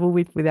we travel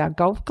with our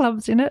golf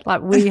clubs in it.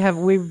 Like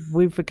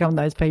we've become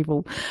those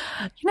people.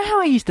 You know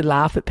how I used to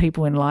laugh at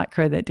people in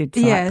Lycra that did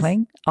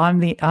cycling?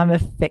 Yes. I'm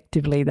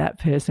effectively that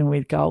person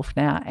with golf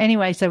now.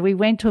 Anyway, so we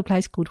went to a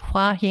place called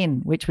Hua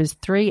Hin, which was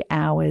 3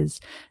 hours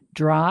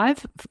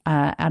drive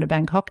out of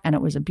Bangkok, and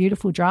it was a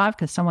beautiful drive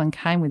because someone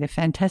came with a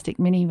fantastic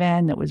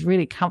minivan that was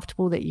really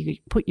comfortable, that you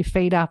could put your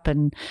feet up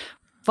and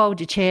fold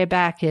your chair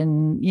back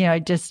and, you know,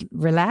 just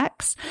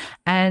relax.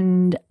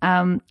 And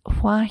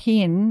Hua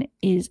Hin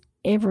is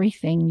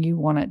everything you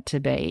want it to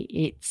be.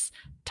 It's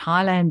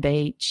Thailand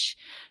beach,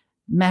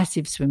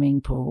 massive swimming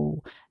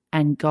pool,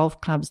 and golf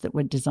clubs that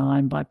were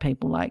designed by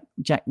people like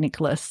Jack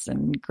Nicklaus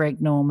and Greg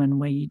Norman,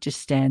 where you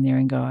just stand there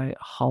and go,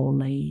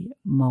 holy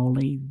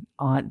moly,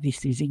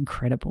 this is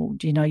incredible.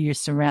 Do you know you're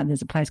surrounded?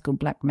 There's a place called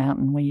Black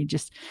Mountain where you're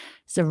just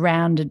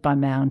surrounded by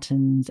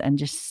mountains and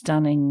just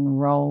stunning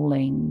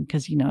rolling,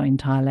 because, you know, in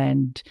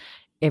Thailand,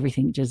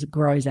 everything just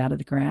grows out of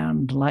the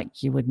ground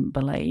like you wouldn't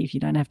believe. You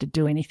don't have to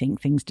do anything.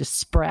 Things just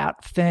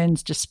sprout.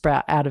 Ferns just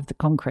sprout out of the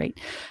concrete.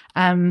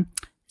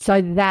 So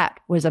that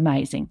was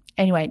amazing.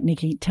 Anyway,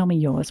 Nikki, tell me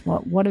yours.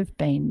 What have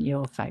been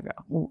your favourite?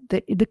 Well,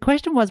 the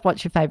question was,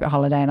 what's your favourite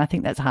holiday? And I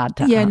think that's hard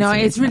to answer. Yeah, no,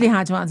 it's really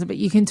hard to answer, but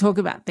you can talk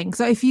about things.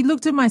 So if you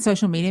looked at my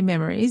social media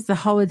memories, the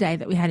holiday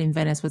that we had in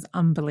Venice was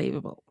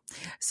unbelievable.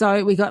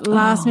 So we got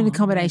last minute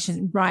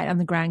accommodation right on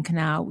the Grand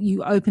Canal.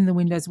 You opened the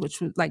windows,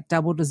 which was like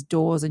doubled as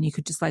doors, and you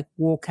could just like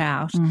walk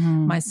out.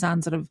 Mm-hmm. My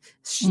son sort of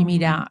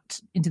shimmied out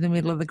into the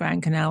middle of the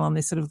Grand Canal on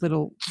this sort of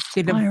little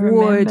bit of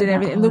wood and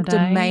everything. It looked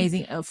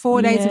amazing.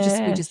 4 days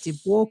we just did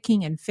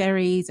walking and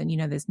ferries, and, you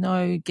know, there's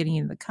no getting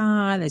in the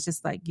car. There's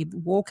just like you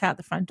walk out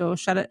the front door,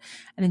 shut it,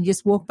 and then you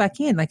just walk back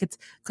in. Like, it's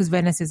because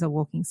Venice is a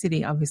walking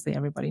city. Obviously,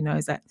 everybody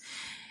knows that.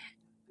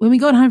 When we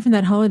got home from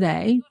that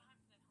holiday,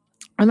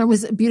 and it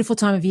was a beautiful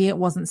time of year. It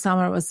wasn't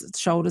summer. It was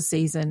shoulder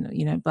season,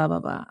 you know, blah, blah,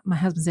 blah. My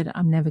husband said,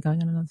 I'm never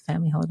going on another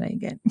family holiday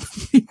again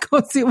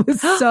because it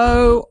was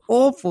so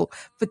awful.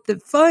 But the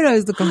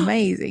photos look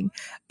amazing.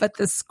 But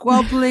the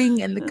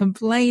squabbling and the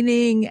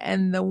complaining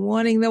and the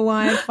wanting the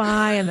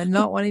Wi-Fi and the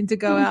not wanting to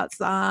go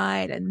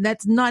outside, and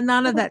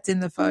none of that's in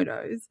the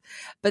photos.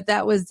 But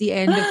that was the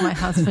end of my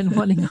husband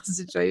wanting us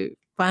to do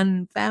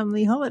fun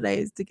family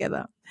holidays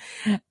together.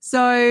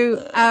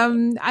 So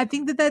I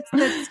think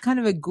that's kind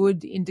of a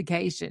good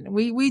indication.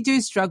 We do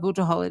struggle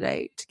to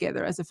holiday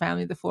together as a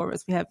family, the four of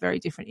us. We have very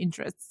different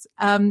interests.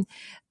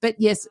 But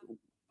yes,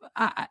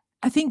 I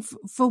think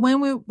for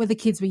when the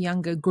kids were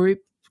younger,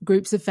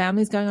 groups of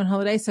families going on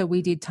holiday. So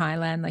we did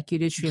Thailand like you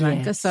did Sri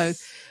Lanka. Yes. So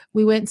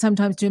we went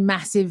sometimes to a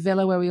massive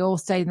villa where we all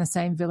stayed in the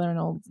same villa in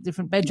all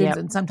different bedrooms. Yep.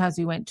 And sometimes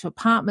we went to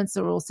apartments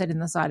that were all set in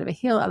the side of a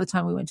hill. Other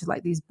time we went to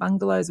like these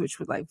bungalows, which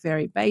were like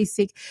very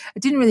basic.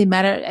 It didn't really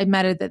matter. It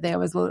mattered that there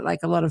was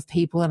like a lot of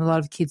people and a lot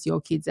of kids,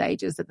 your kids'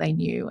 ages, that they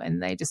knew,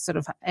 and they just sort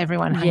of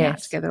everyone hung out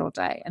together all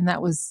day. And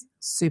that was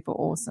super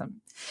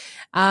awesome.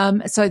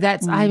 So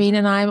that's, I mean,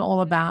 and I'm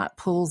all about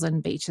pools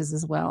and beaches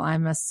as well.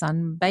 I'm a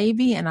sun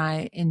baby and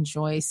I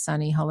enjoy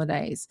sunny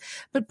holidays.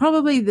 But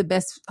probably the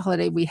best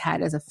holiday we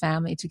had as a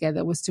family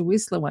together was to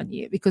Whistler one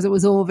year, because it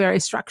was all very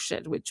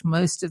structured, which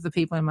most of the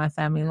people in my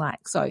family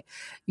like. So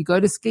you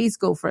go to ski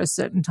school for a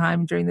certain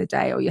time during the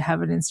day, or you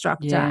have an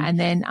instructor, and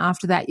then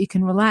after that you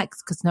can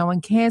relax because no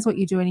one cares what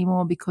you do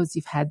anymore because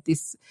you've had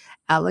this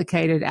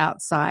allocated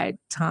outside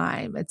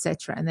time,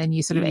 etc. And then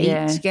you sort of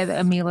eat together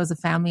a meal as a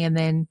family, and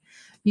then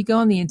you go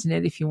on the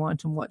internet if you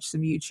want and watch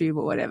some YouTube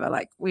or whatever.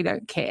 Like, we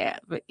don't care.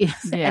 But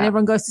and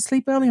everyone goes to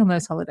sleep early on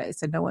those holidays,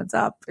 so no one's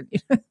up. And, you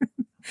know.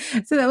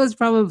 So that was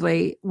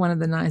probably one of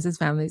the nicest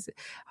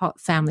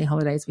family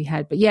holidays we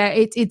had. But yeah,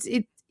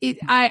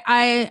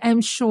 I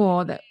am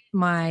sure that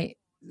my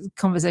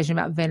conversation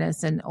about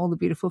Venice and all the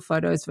beautiful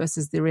photos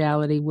versus the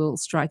reality will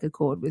strike a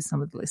chord with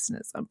some of the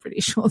listeners. I'm pretty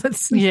sure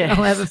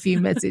I'll have a few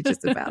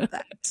messages about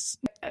that.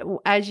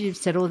 As you've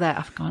said all that,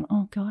 I've gone,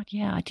 oh God,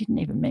 yeah, I didn't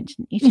even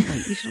mention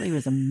Italy. Italy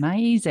was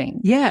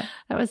amazing. Yeah.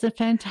 That was a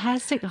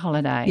fantastic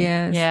holiday.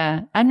 Yes.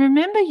 Yeah. And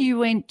remember you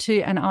went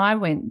to, and I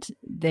went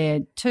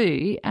there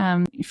too,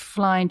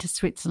 flying to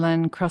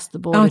Switzerland, cross the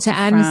border to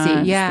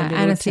Annecy. France,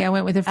 Annecy. I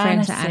went with a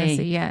friend to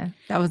Annecy. Yeah.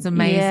 That was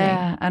amazing.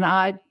 Yeah.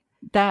 And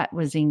that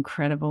was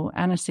incredible.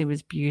 Annecy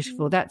was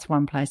beautiful. That's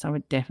one place I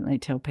would definitely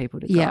tell people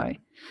to go.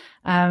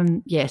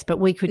 Yes, but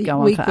we could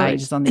go on for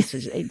ages on this.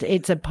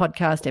 It's a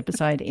podcast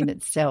episode in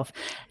itself.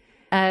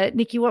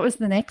 Nikki, what was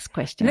the next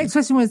question? The next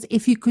question was,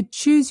 if you could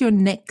choose your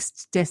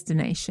next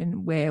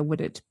destination, where would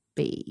it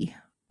be?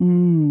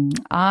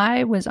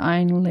 I was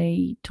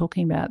only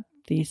talking about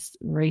this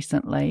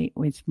recently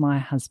with my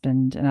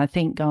husband, and I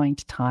think going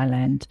to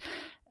Thailand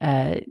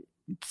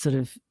sort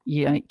of,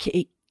 you know,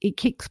 it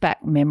kicks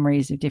back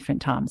memories of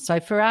different times. So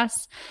for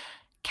us,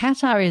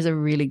 Qatar is a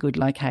really good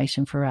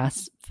location for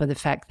us for the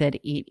fact that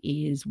it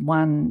is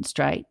one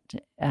straight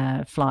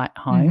flight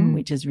home,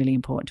 which is really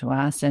important to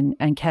us. And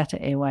Qatar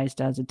Airways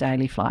does a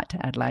daily flight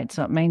to Adelaide.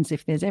 So it means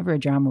if there's ever a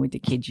drama with the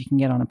kids, you can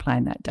get on a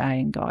plane that day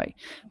and go,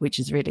 which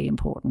is really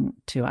important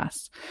to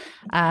us.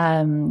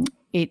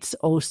 It's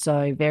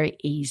also very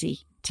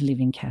easy to live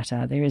in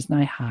Qatar. There is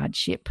no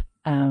hardship.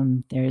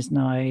 There is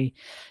nothing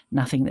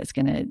that's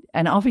going to,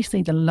 and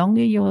obviously the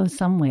longer you're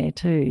somewhere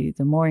too,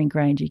 the more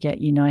ingrained you get,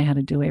 you know how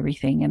to do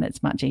everything, and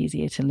it's much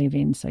easier to live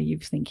in. So you're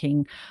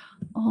thinking,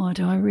 oh,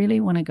 do I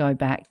really want to go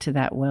back to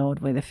that world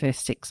where the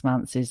first 6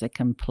 months is a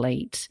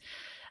complete,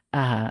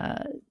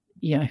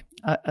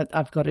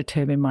 I've got a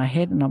term in my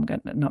head and I'm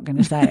not going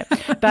to say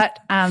it. But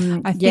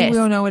I think we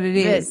all know what it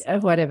is.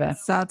 Whatever.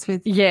 Starts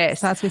with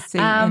C,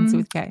 ends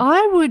with K.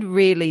 I would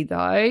really,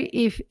 though,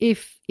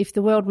 if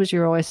the world was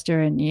your oyster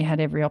and you had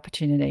every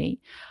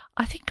opportunity,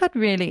 I think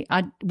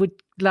I would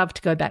love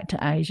to go back to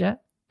Asia.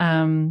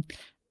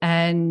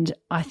 And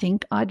I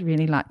think I'd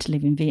really like to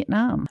live in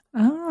Vietnam.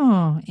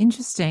 Oh,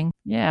 interesting.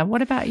 Yeah.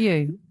 What about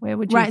you? Where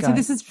would you go? Right. So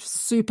this is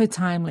super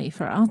timely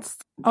for us.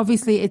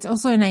 Obviously, it's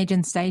also an age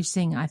and stage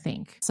thing, I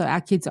think. So our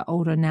kids are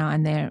older now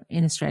and they're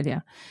in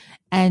Australia.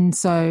 And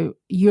so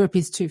Europe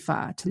is too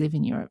far to live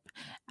in Europe.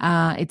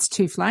 It's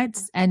 2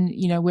 flights, and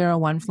we're a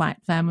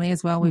 1-flight family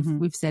as well.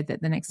 We've said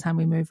that the next time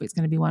we move, it's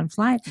going to be 1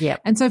 flight. Yeah.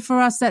 And so for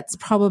us, that's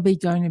probably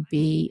going to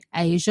be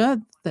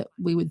Asia that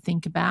we would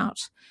think about.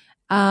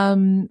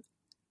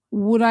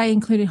 Would I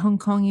include Hong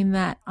Kong in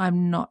that?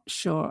 I'm not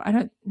sure. I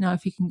don't know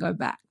if you can go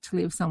back to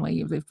live somewhere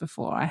you've lived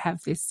before. I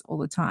have this all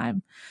the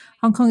time.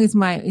 Hong Kong is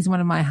one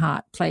of my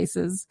heart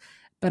places,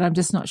 but I'm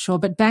just not sure.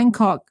 But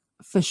Bangkok,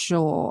 for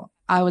sure.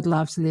 I would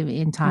love to live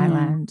in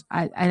Thailand.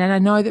 And I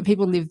know that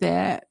people live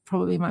there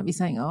probably might be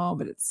saying, oh,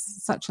 but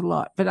it's such a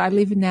lot. But I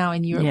live now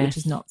in Europe, which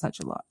is not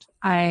such a lot.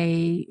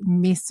 I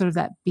miss sort of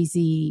that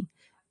busy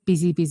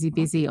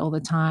all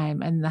the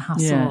time, and the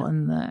hustle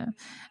and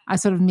I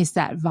sort of miss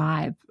that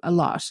vibe a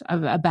lot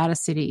about a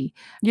city.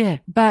 Yeah.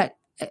 But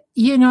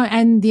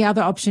and the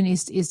other option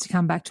is to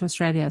come back to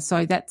Australia.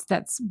 So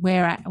that's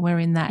where we're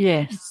in that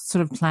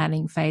sort of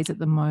planning phase at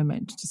the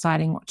moment,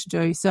 deciding what to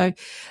do. So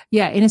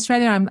in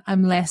Australia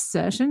I'm less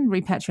certain.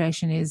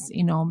 Repatriation is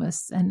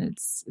enormous, and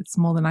it's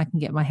more than I can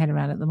get my head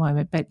around at the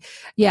moment. But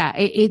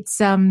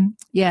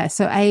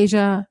so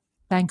Asia,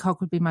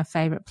 Bangkok would be my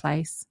favorite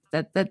place.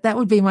 That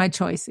would be my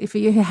choice. If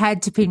you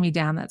had to pin me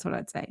down, that's what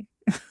I'd say.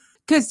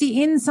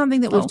 Kirsty, in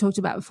something that we've talked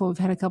about before, we've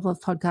had a couple of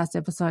podcast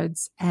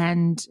episodes,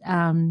 and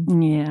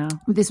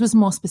this was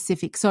more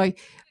specific. So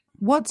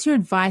what's your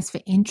advice for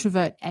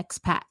introvert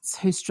expats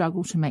who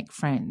struggle to make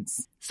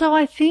friends? So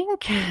I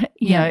think,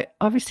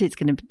 obviously it's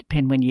going to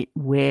depend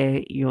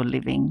where you're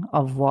living,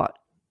 of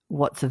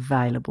what's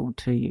available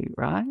to you,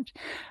 right?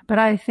 But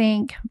I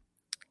think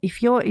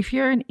if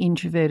you're an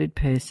introverted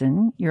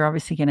person, you're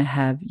obviously going to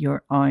have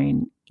your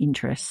own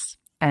interests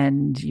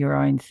and your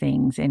own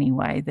things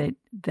anyway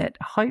that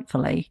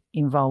hopefully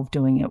involve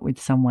doing it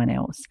with someone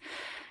else.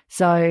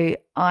 So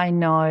I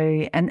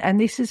know, and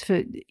this is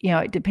for,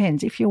 it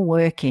depends. If you're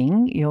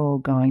working, you're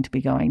going to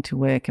be going to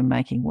work and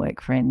making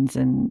work friends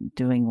and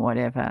doing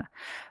whatever.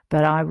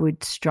 But I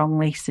would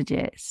strongly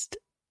suggest,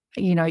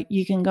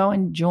 you can go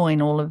and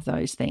join all of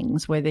those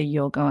things, whether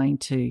you're going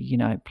to,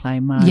 play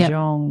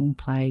mahjong,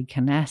 play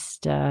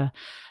canasta.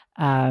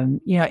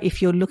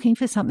 If you're looking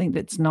for something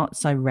that's not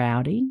so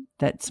rowdy,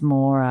 that's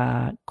more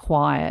a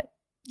quiet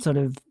sort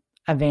of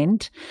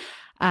event.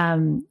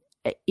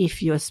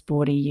 If you're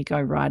sporty, you go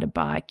ride a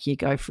bike, you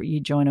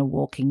join a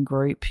walking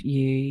group,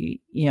 you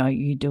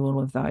do all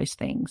of those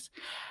things.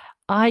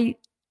 I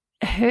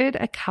heard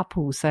a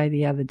couple say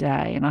the other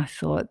day, and I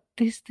thought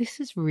this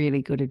is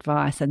really good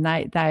advice. And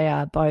they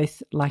are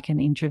both like an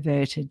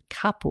introverted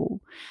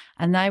couple,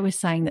 and they were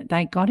saying that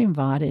they got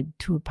invited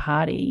to a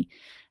party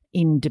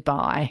in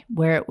Dubai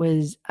where it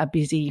was a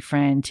busy,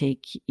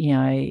 frantic,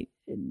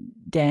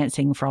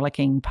 dancing,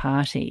 frolicking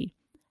party.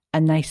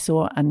 And they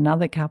saw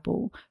another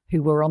couple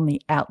who were on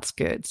the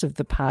outskirts of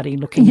the party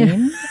looking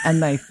in,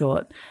 and they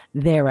thought,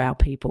 they're our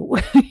people.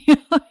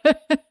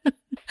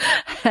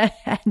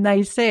 And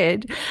they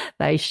said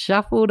they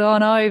shuffled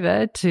on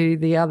over to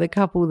the other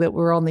couple that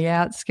were on the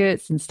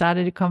outskirts and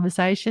started a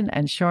conversation.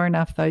 And sure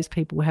enough, those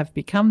people have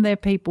become their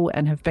people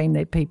and have been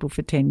their people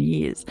for 10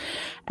 years.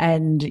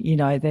 And,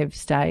 they've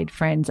stayed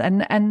friends.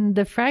 And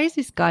the phrase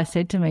this guy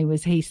said to me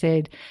was, he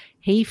said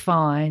he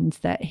finds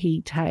that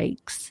he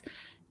takes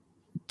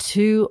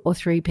 2 or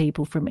 3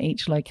 people from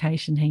each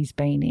location he's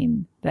been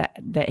in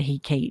that he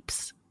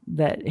keeps,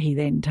 that he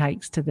then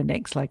takes to the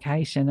next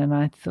location. And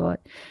I thought,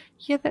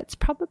 that's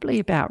probably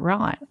about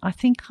right. I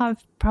think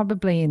I've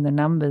probably in the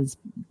numbers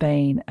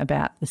been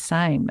about the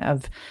same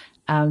of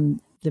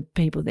the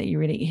people that you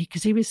really,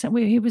 because he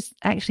was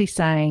actually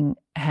saying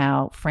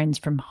how friends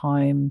from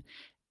home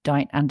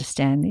don't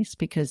understand this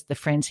because the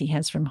friends he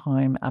has from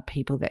home are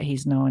people that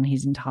he's known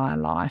his entire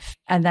life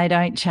and they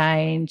don't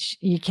change.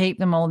 You keep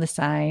them all the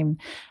same.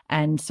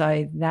 And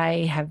so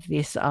they have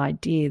this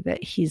idea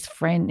that his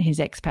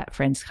expat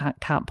friends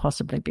can't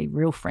possibly be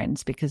real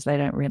friends because they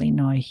don't really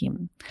know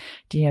him,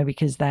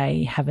 because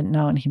they haven't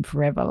known him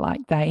forever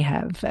like they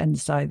have. And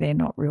so they're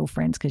not real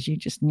friends because you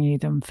just knew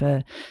them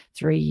for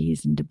 3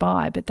 years in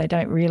Dubai. But they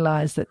don't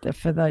realize that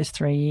for those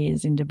 3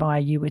 years in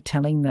Dubai, you were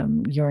telling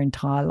them your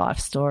entire life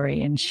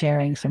story and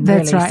sharing some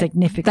That's really right.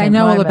 significant They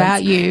know moments. all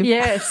about you.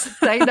 Yes,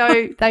 they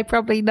know. They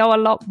probably know a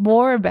lot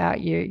more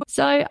about you.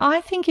 So I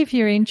think if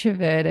you're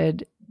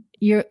introverted,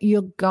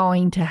 you're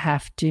going to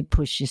have to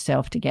push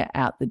yourself to get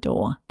out the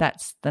door.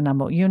 That's the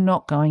number. You're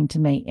not going to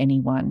meet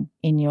anyone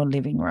in your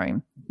living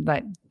room.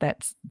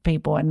 That's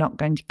people are not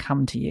going to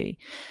come to you.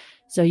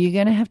 So you're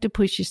going to have to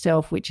push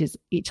yourself,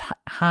 it's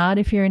hard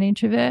if you're an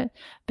introvert,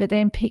 but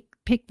then pick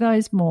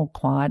those more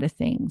quieter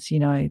things,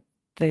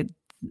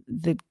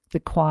 the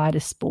quieter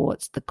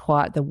sports,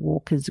 the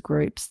walkers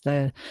groups,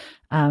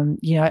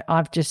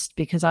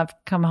 because I've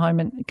come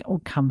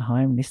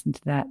home, listen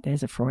to that.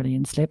 There's a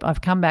Freudian slip.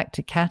 I've come back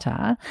to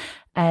Qatar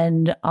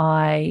and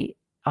I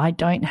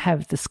don't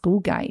have the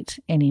school gate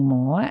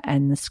anymore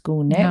and the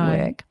school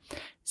network. No.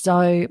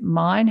 So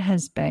mine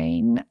has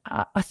been,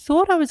 I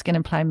thought I was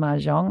going to play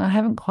Mahjong. I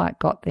haven't quite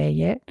got there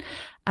yet.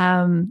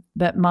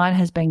 But mine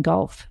has been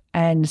golf.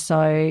 And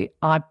so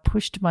I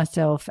pushed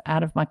myself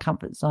out of my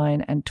comfort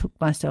zone and took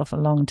myself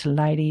along to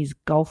ladies'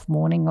 golf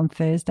morning on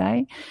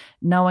Thursday,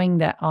 knowing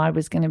that I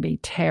was going to be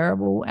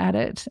terrible at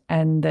it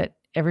and that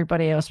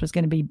everybody else was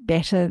going to be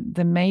better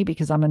than me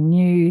because I'm a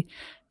new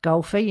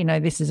golfer.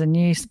 This is a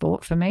new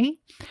sport for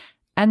me.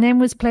 And then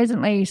was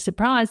pleasantly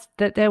surprised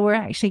that there were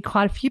actually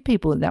quite a few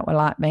people that were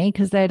like me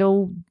because they'd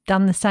all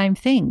done the same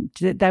thing.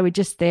 They were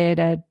just there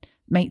to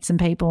meet some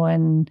people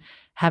and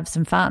have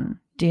some fun,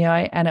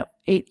 and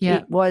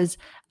it was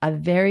a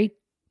very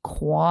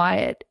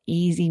quiet,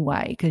 easy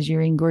way because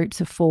you're in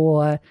groups of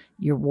 4,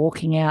 you're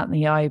walking out in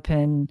the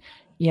open,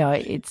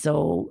 it's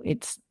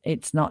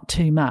not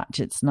too much.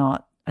 It's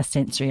not a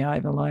sensory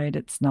overload.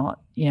 It's not,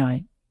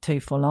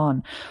 too full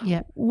on.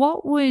 Yeah.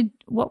 What would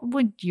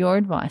your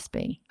advice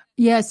be?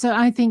 Yeah, so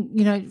I think,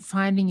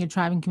 finding your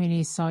tribe and community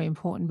is so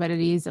important, but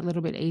it is a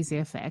little bit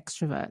easier for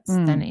extroverts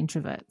than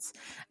introverts.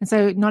 And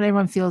so not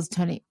everyone feels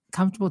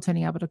comfortable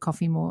turning up at a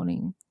coffee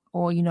morning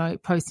or,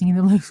 posting in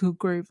the local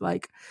group,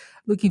 like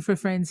looking for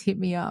friends, hit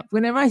me up.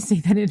 Whenever I see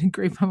that in a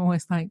group, I'm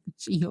always like,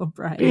 gee, you're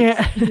brave.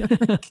 Yeah.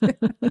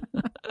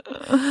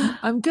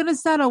 I'm going to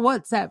start a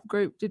WhatsApp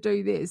group to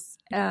do this.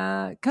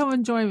 Come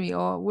and join me,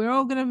 or we're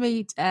all going to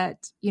meet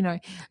at,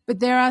 but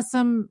there are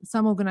some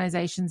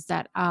organizations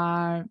that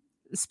are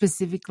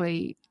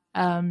specifically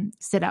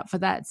set up for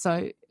that.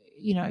 So,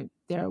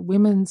 there are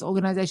women's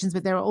organizations,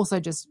 but there are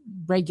also just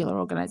regular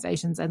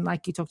organizations. And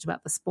like you talked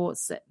about the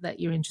sports that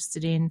you're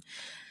interested in.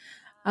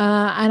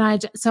 I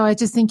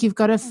just think you've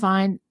got to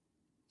find,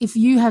 if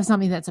you have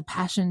something that's a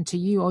passion to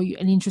you or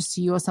an interest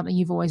to you or something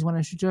you've always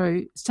wanted to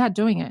do, start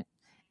doing it.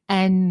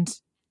 And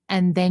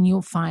then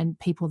you'll find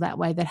people that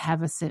way that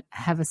have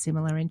a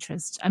similar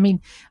interest. I mean,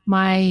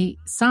 my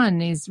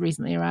son is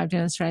recently arrived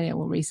in Australia.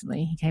 Well,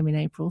 recently he came in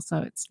April,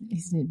 so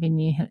he's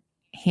been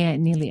here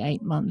nearly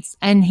 8 months,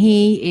 and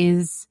he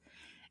is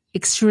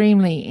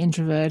extremely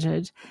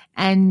introverted.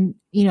 And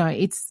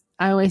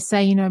I always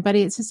say,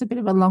 buddy, it's just a bit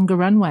of a longer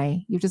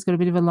runway. You've just got a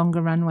bit of a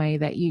longer runway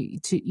that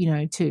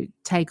to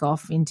take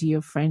off into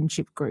your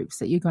friendship groups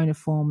that you're going to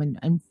form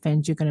and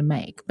friends you're going to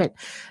make. But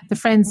the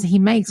friends he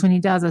makes when he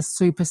does are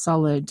super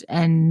solid.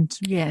 And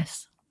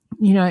yes,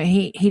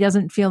 he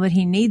doesn't feel that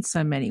he needs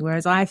so many,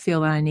 whereas I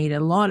feel that I need a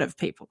lot of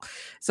people.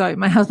 So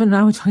my husband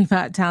and I were talking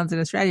about towns in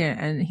Australia,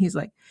 and he's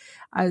like,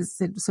 I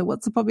said, so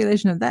what's the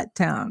population of that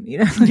town?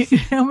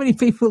 How many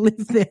people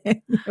live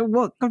there?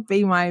 What could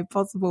be my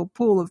possible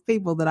pool of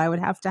people that I would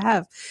have to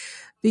have?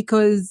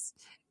 Because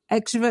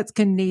extroverts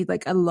can need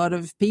like a lot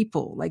of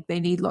people, like they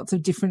need lots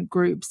of different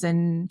groups.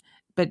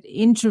 But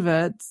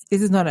introverts,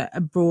 this is not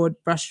a broad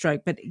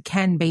brushstroke, but it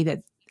can be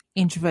that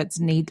introverts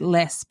need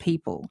less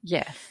people.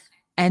 Yeah.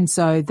 And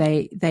so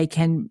they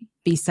can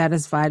be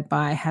satisfied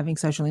by having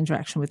social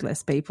interaction with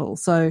less people.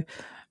 So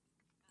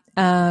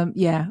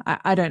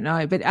I don't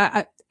know, but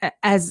I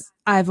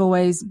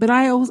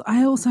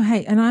also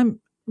hate, and I'm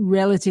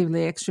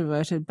relatively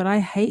extroverted, but I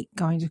hate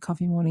going to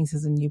coffee mornings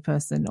as a new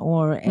person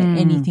or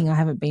anything I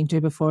haven't been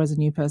to before as a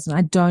new person.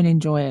 I don't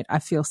enjoy it. I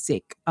feel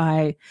sick.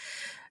 I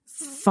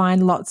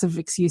find lots of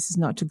excuses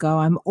not to go.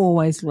 I'm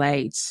always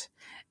late.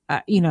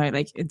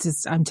 It's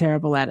just, I'm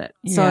terrible at it.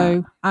 Yeah.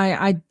 So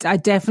I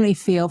definitely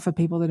feel for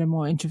people that are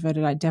more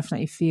introverted. I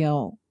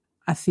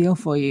feel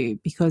for you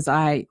because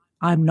I'm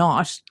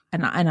not,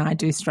 and I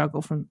do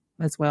struggle from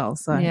as well.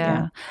 So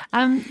yeah.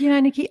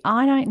 Nikki,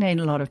 I don't need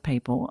a lot of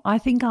people. I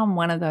think I'm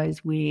one of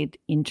those weird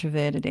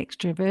introverted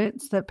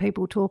extroverts that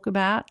people talk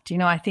about.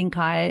 I think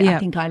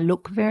I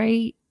look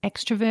very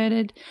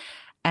extroverted.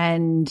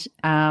 And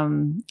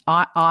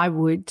I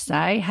would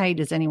say, hey,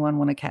 does anyone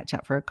want to catch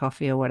up for a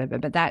coffee or whatever?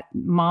 But that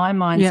my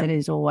mindset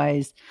is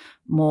always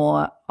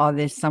more, oh,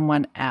 there's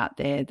someone out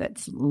there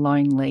that's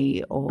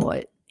lonely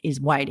or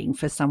is waiting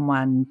for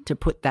someone to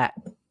put that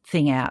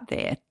thing out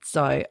there.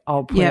 So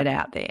I'll put it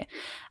out there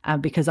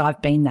because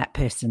I've been that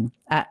person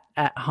at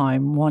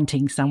home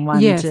wanting someone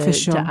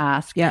to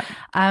ask. Yeah.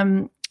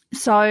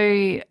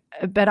 So,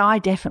 but I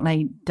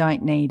definitely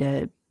don't need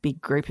a big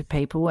group of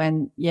people.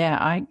 And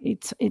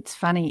it's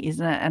funny,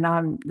 isn't it? And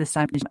I'm the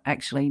same,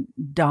 actually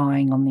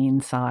dying on the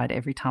inside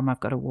every time I've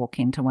got to walk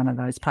into one of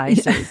those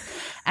places. Yeah.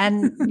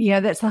 And,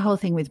 that's the whole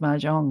thing with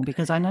Mahjong,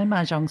 because I know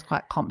Mahjong's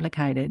quite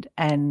complicated.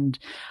 And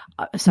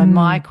so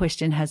my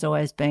question has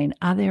always been,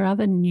 are there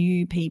other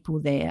new people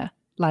there?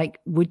 Like,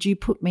 would you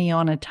put me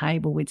on a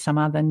table with some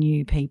other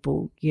new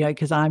people,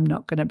 because I'm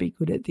not going to be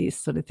good at this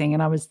sort of thing.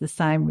 And I was the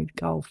same with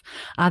golf.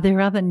 Are there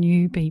other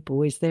new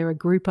people? Is there a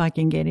group I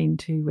can get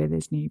into where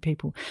there's new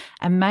people?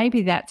 And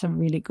maybe that's a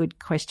really good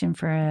question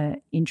for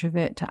an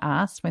introvert to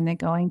ask when they're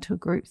going to a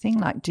group thing.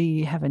 Like, do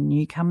you have a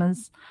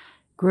newcomers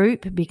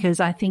group? Because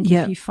I think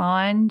if you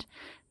find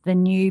the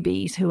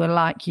newbies who are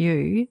like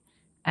you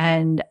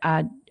and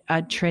are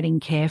treading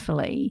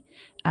carefully,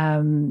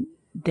 they're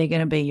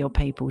going to be your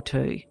people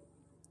too.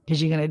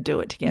 Because you're going to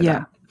do it together.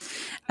 Yeah,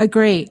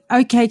 agree.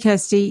 Okay,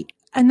 Kirsty.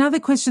 Another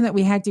question that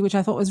we had, which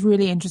I thought was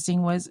really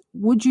interesting, was,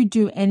 would you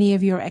do any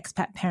of your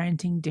expat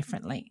parenting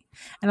differently?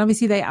 And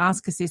obviously they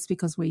ask us this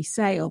because we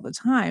say all the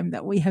time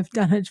that we have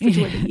done it for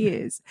 20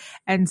 years.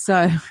 And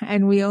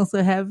we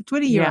also have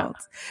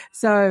 20-year-olds.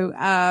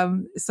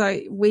 So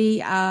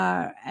we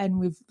are, and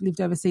we've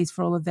lived overseas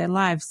for all of their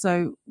lives.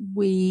 So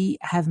we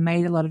have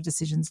made a lot of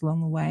decisions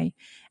along the way.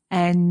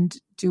 And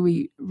do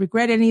we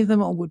regret any of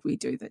them, or would we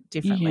do that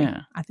differently? Yeah.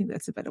 I think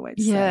that's a better way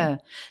to say it. Yeah.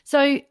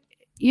 So,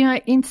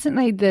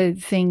 instantly the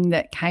thing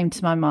that came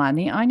to my mind,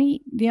 the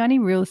only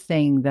real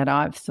thing that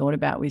I've thought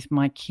about with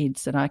my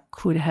kids that I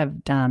could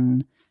have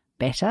done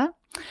better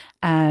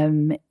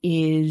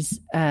is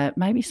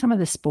maybe some of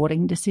the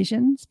sporting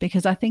decisions,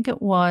 because I think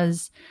it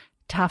was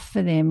tough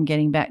for them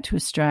getting back to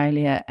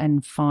Australia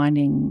and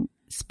finding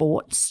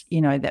sports,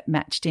 that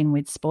matched in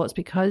with sports,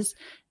 because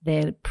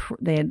the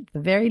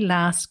very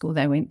last school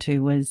they went to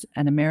was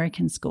an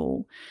American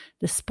school.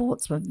 The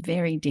sports were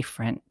very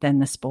different than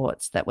the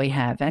sports that we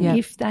have. And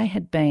if they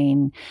had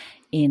been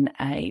in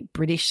a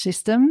British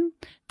system,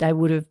 they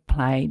would have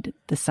played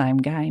the same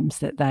games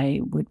that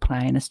they would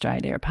play in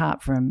Australia,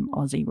 apart from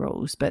Aussie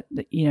rules. But,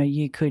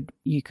 you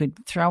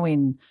could throw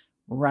in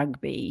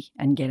rugby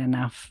and get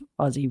enough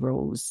Aussie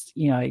rules,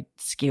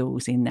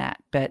 skills in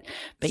that. But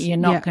you're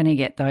not going to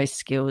get those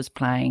skills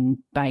playing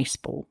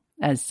baseball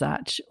as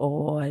such,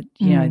 or,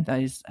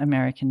 those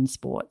American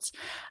sports.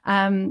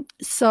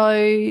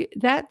 So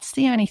that's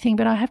the only thing.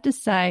 But I have to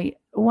say,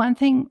 one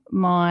thing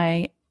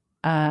my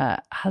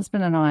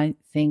husband and I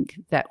think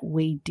that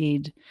we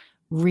did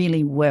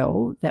really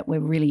well, that we're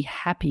really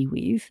happy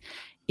with,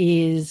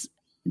 is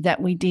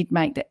that we did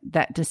make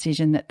that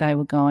decision that they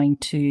were going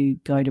to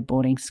go to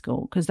boarding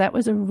school, because that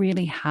was a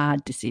really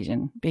hard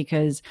decision.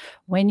 Because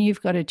when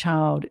you've got a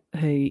child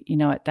who,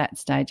 at that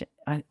stage,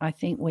 I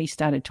think we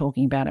started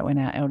talking about it when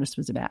our eldest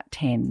was about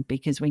 10,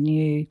 because we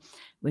knew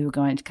we were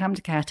going to come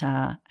to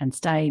Qatar and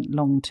stay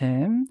long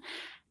term.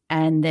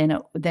 And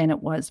then it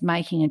was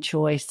making a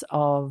choice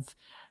of,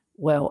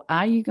 well,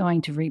 are you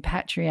going to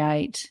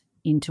repatriate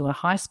into a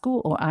high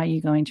school, or are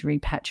you going to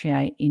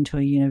repatriate into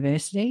a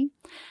university?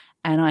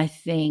 And I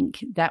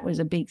think that was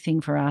a big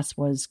thing for us,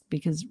 was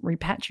because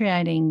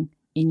repatriating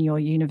in your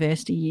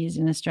university years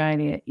in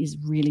Australia is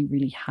really,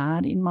 really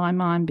hard in my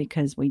mind,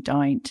 because we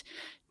don't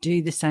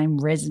do the same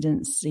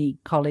residency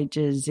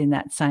colleges in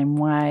that same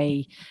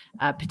way,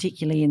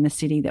 particularly in the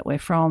city that we're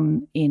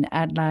from. In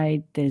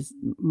Adelaide,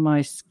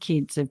 most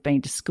kids have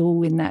been to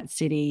school in that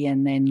city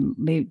and then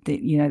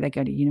they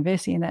go to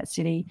university in that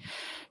city.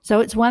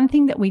 So it's one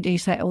thing that we do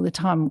say all the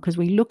time, because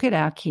we look at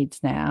our kids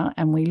now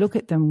and we look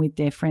at them with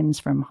their friends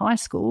from high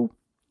school,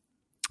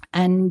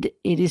 and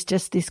it is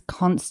just this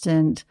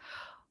constant,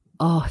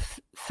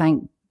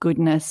 thank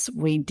goodness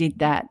we did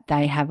that.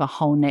 They have a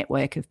whole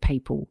network of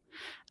people.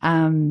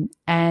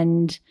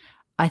 And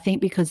I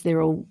think because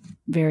they're all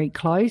very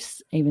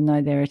close, even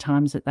though there are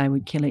times that they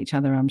would kill each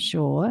other, I'm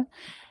sure.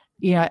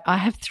 I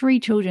have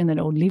 3 children that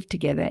all live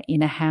together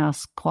in a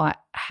house quite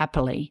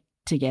happily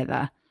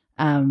together,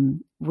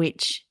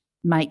 which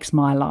makes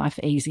my life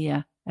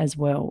easier as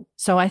well.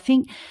 So I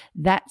think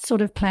that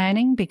sort of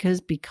planning,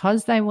 because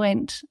they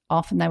went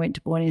off and they went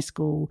to boarding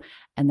school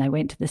and they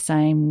went to the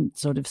same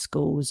sort of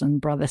schools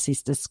and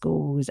brother-sister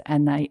schools,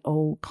 and they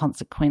all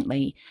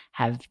consequently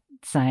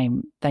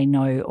they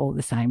know all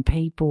the same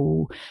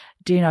people.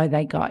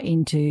 They got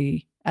into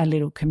a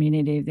little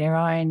community of their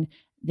own.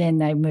 Then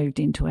they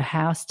moved into a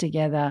house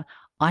together.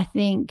 I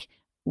think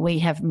we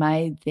have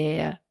made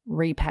their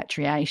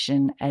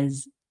repatriation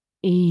as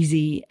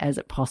easy as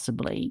it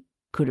possibly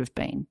could have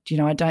been.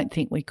 I don't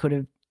think we could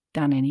have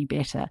done any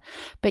better.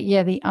 But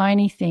yeah, the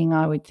only thing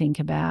I would think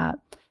about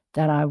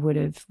that I would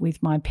have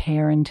with my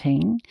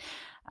parenting,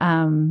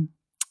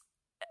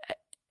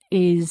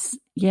 is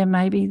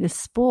maybe the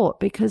sport,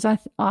 because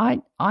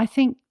I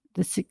think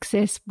the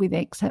success with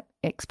expat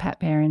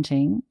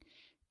parenting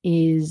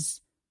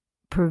is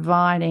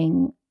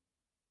providing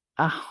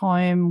a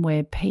home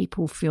where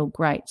people feel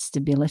great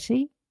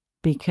stability,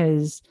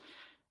 because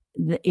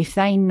if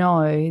they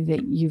know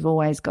that you've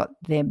always got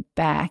their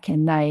back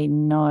and they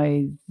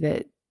know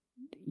that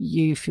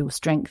you feel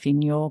strength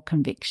in your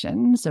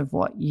convictions of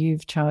what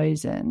you've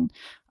chosen,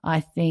 I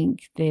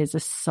think there's a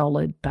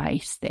solid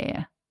base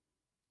there,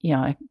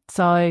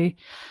 So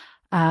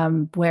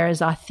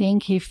whereas I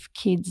think if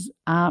kids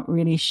aren't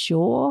really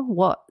sure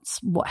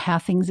how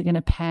things are going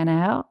to pan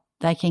out,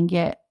 they can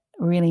get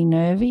really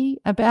nervy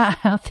about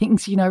how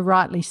things,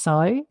 rightly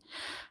so.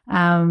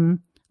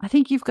 I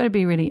think you've got to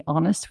be really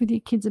honest with your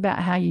kids about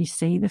how you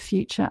see the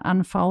future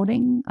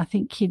unfolding. I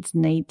think kids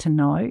need to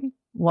know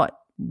what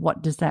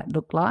does that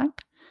look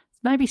like.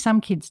 Maybe some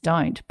kids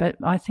don't, but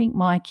I think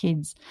my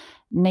kids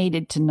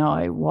needed to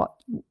know what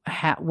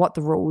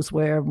the rules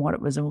were and what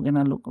it was all going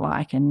to look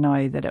like, and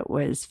know that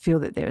feel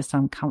that there was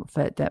some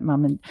comfort that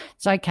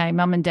it's okay,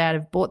 mum and dad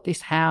have bought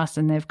this house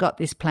and they've got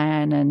this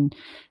plan and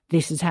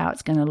this is how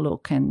it's going to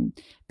look. And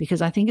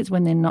because I think it's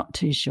when they're not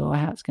too sure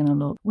how it's going to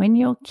look. When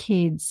your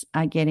kids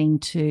are getting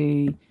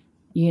to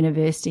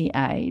university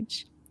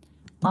age,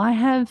 I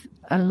have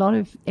a lot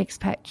of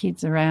expat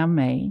kids around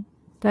me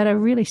that are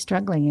really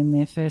struggling in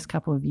their first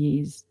couple of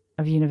years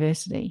of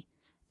university.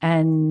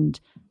 And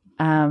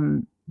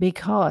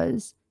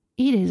because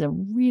it is a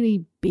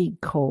really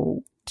big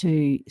call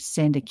to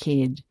send a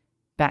kid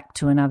back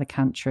to another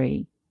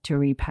country to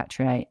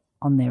repatriate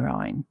on their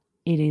own.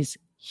 It is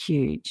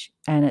huge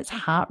and it's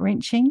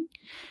heart-wrenching,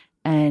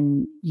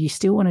 and you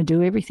still want to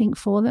do everything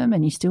for them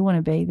and you still want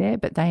to be there,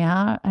 but they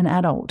are an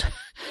adult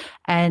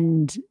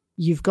and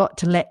you've got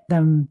to let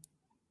them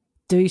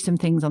do some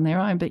things on their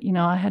own. But,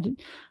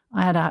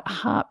 I had a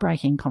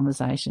heartbreaking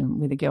conversation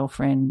with a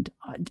girlfriend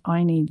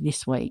only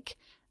this week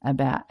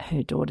about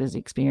her daughter's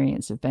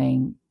experience of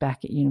being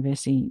back at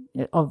university,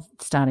 of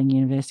starting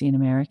university in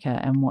America,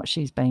 and what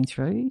she's been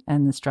through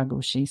and the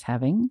struggles she's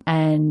having,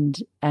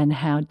 and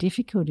how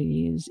difficult it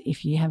is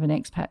if you have an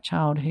expat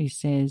child who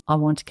says, I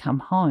want to come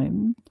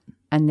home,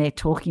 and they're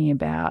talking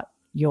about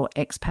your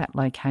expat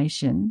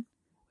location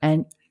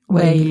and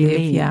where you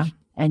live,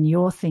 and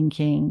you're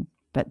thinking,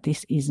 but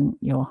this isn't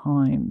your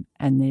home,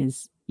 and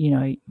there's,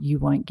 you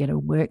won't get a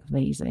work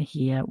visa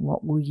here.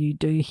 What will you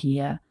do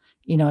here?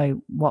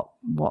 What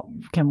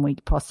can we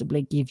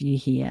possibly give you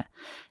here?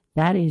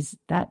 That's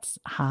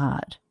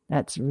hard.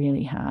 That's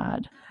really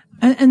hard.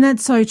 And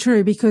that's so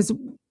true, because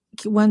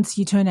once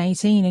you turn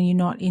 18 and you're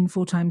not in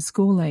full-time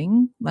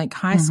schooling, like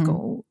high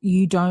school,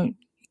 you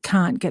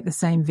can't get the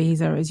same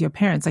visa as your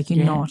parents. Like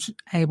you're not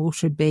able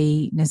to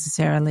be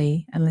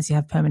necessarily, unless you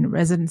have permanent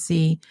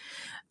residency,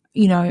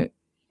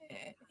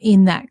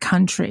 in that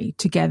country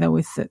together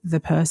with the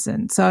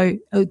person. So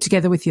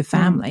together with your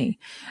family.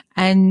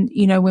 And,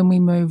 when we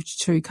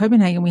moved to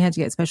Copenhagen, we had to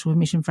get special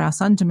permission for our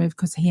son to move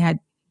because he had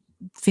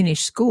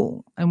finished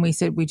school. And we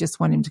said, we just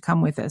want him to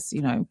come with us,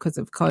 because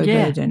of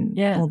COVID and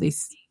all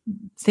these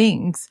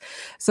things.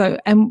 So,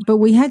 but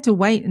we had to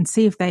wait and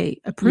see if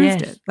they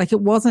approved it. Like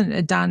it wasn't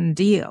a done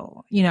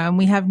deal, and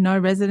we have no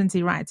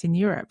residency rights in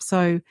Europe.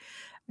 So,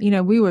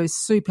 we were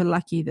super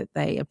lucky that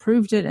they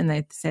approved it and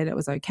they said it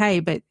was okay.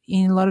 But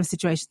in a lot of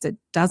situations, it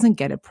doesn't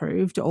get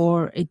approved,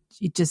 or it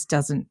just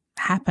doesn't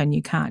happen.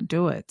 You can't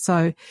do it.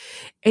 So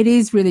it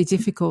is really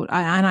difficult.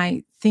 And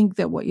I think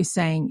that what you're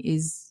saying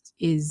is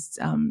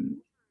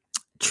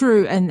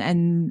true,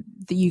 and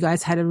that you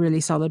guys had a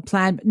really solid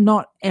plan. But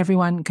not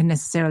everyone can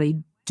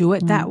necessarily do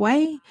it that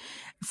way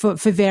for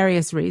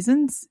various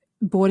reasons.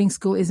 Boarding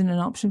school isn't an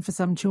option for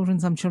some children.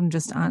 Some children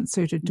just aren't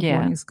suited to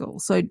boarding school.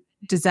 So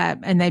does that,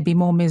 and they'd be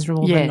more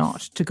miserable than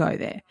not to go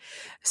there.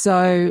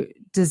 So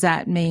does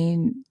that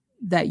mean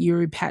that you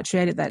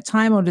repatriate at that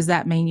time, or does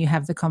that mean you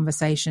have the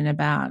conversation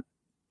about,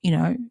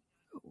 you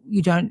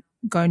don't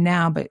go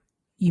now, but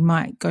you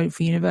might go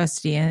for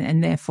university,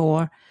 and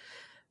therefore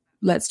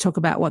let's talk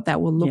about what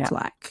that will look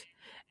like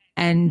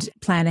and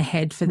plan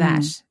ahead for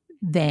that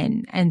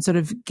then, and sort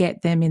of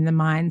get them in the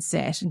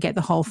mindset and get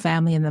the whole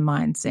family in the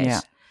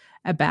mindset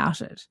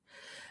about it.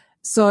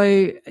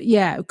 So,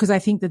 because I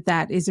think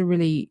that is a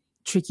really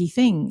tricky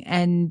thing.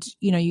 And,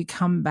 you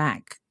come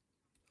back,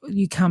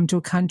 you come to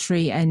a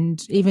country,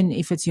 and even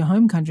if it's your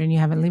home country and you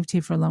haven't lived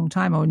here for a long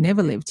time or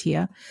never lived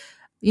here,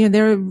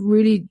 there are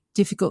really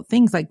difficult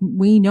things. Like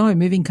we know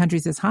moving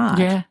countries is hard.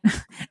 Yeah.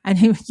 And,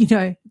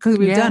 because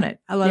we've done it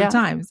a lot of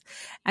times.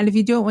 And if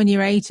you do it when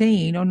you're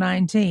 18 or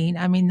 19,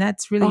 I mean,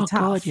 that's really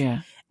tough.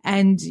 God,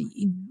 and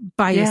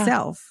by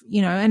yourself,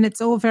 and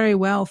it's all very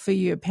well for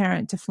your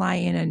parent to fly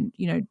in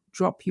and,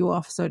 drop you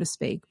off, so to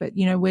speak. But,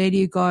 where do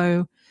you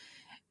go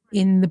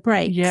in the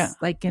breaks,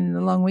 like in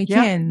the long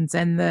weekends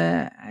and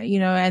the,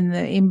 and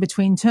the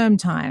in-between term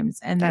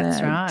times? And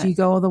do you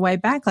go all the way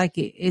back? Like,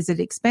 is it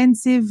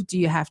expensive? Do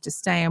you have to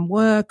stay and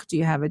work? Do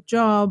you have a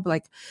job?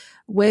 Like,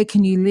 where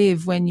can you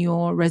live when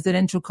your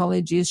residential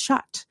college is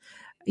shut?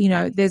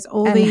 there's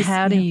all and these.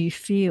 How do you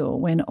feel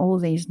when all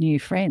these new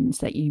friends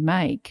that you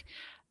make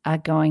are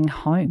going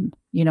home?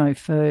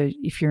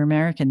 If you're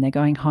American, they're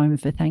going home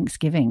for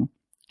Thanksgiving,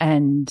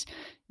 and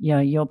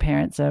your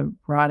parents are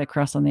right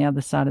across on the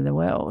other side of the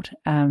world.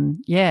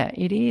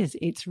 It is.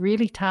 It's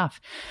really tough.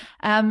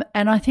 And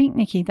I think,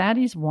 Nikki, that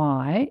is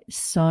why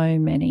so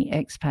many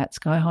expats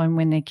go home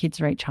when their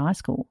kids reach high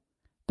school,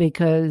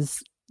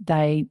 because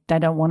they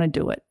don't want to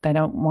do it. They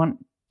don't want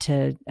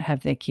to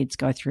have their kids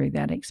go through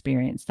that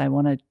experience. They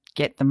want to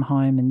get them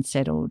home and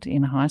settled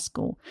in high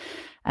school.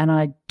 And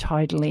I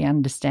totally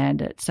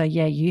understand it. So,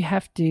 you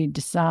have to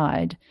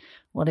decide,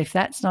 well, if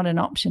that's not an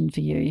option for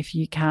you, if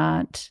you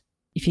can't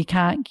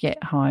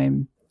get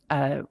home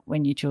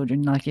when your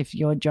children, like if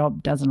your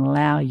job doesn't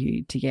allow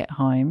you to get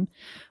home,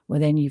 well,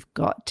 then you've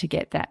got to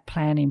get that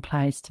plan in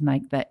place to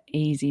make the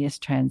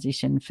easiest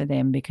transition for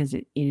them, because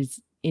it is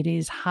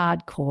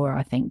hardcore,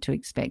 I think, to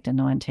expect a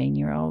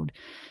 19-year-old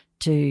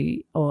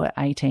or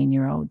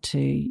 18-year-old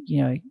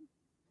to,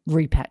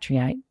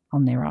 repatriate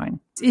on their own.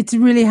 It's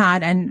really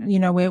hard, and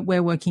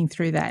we're working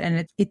through that,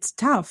 and it's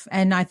tough.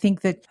 And I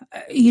think that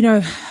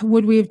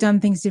would we have done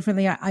things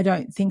differently? I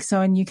don't think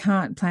so. And you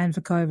can't plan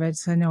for COVID,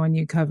 so no one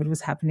knew COVID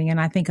was happening.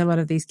 And I think a lot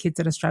of these kids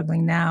that are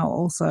struggling now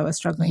also are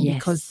struggling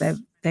because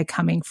they're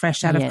coming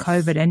fresh out of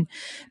COVID, and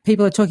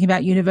people are talking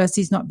about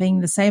universities not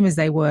being the same as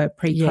they were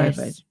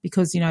pre-COVID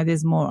because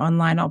there's more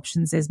online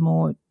options, there's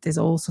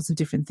all sorts of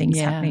different things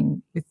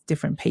happening with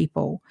different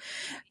people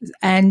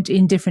and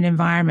in different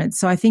environments.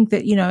 So I think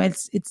that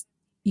it's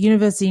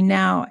university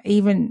now,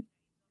 even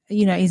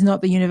is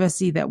not the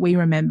university that we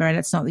remember, and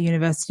it's not the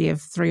university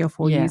of 3 or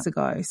 4 years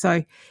ago.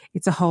 So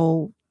it's a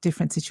whole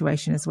different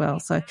situation as well.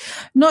 So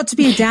not to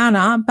be a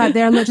downer, but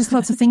there are just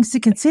lots of things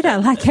to consider.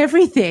 Like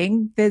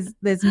everything, there's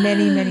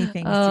many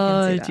things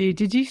to consider. Gee,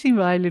 did you see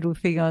my little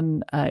thing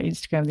on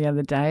Instagram the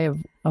other day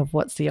of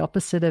what's the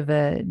opposite of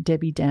a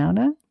Debbie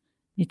Downer?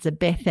 It's a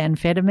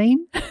Bethamphetamine.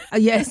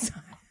 Yes.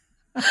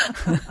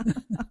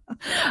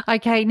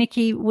 Okay,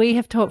 Nikki, we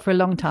have talked for a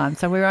long time,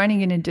 so we're only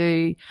going to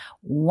do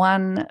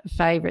one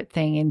favourite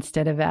thing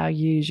instead of our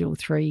usual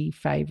 3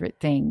 favourite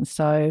things.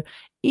 So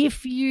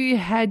if you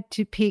had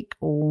to pick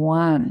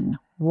one,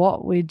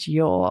 what would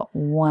your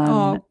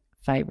one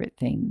favourite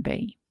thing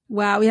be?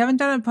 Wow, we haven't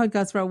done a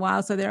podcast for a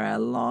while, so there are a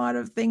lot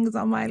of things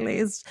on my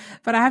list.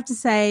 But I have to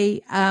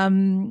say,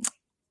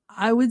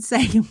 I would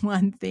say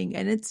one thing,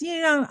 and it's,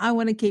 I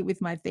want to keep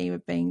with my theme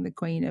of being the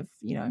queen of,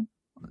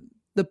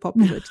 the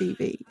popular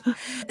TV.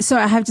 So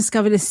I have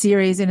discovered a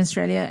series in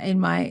Australia in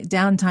my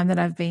downtime that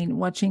I've been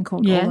watching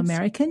called All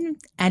American,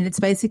 and it's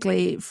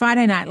basically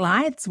Friday Night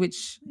Lights,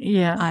 which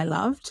I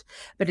loved,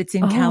 but it's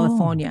in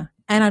California.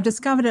 And I've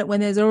discovered it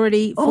when there's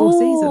already 4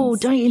 seasons. Oh,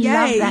 don't you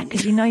love that?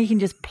 Because you can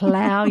just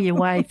plow your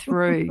way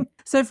through.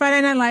 So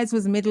Friday Night Lights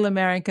was Middle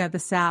America, the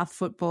South,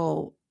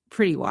 football,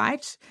 pretty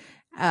white.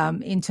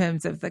 In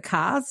terms of the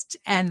cast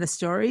and the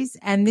stories.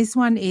 And this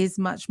one is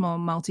much more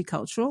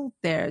multicultural.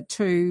 There are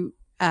 2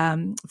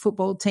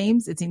 football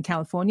teams. It's in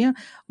California,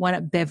 one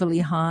at Beverly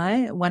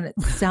High, one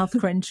at South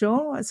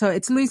Crenshaw. So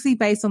it's loosely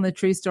based on the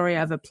true story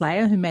of a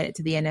player who made it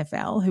to the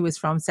NFL, who was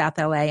from South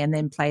LA and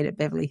then played at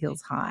Beverly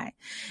Hills High.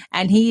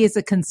 And he is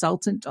a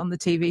consultant on the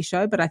TV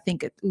show, but I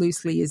think it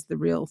loosely is the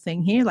real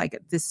thing here.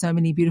 Like there's so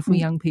many beautiful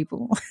young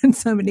people and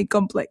so many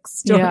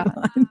complex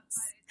storylines.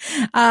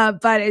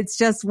 But it's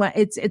just,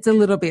 it's a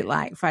little bit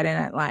like Friday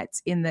Night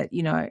Lights in that,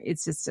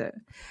 it's just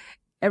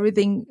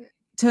everything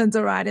turns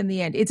all right in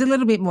the end. It's a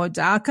little bit more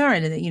darker,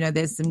 and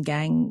there's some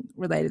gang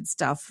related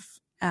stuff.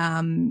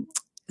 So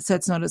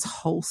it's not as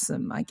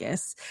wholesome, I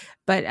guess.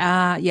 But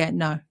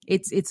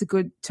it's a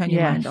good turn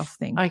your mind off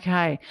thing.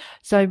 Okay.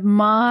 So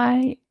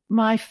my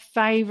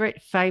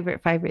favorite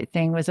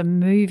thing was a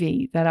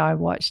movie that I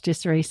watched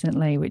just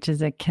recently, which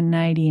is a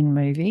Canadian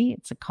movie.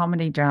 It's a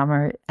comedy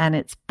drama, and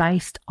it's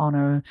based on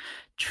a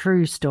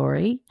true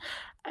story.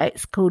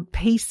 It's called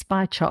Peace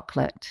by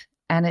Chocolate.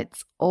 And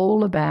it's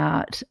all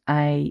about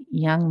a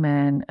young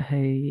man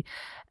who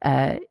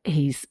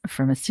he's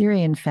from a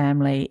Syrian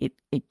family.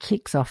 It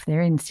kicks off.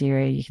 They're in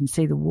Syria. You can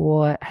see the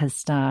war has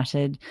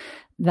started.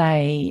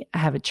 They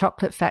have a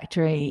chocolate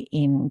factory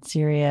in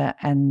Syria,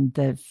 and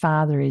the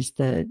father is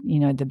the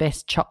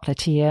best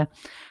chocolatier.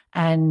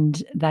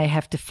 And they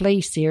have to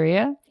flee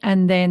Syria.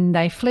 And then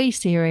they flee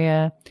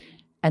Syria.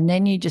 And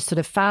then you just sort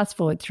of fast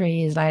forward 3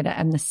 years later,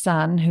 and the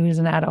son, who is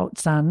an adult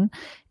son,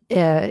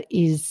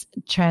 is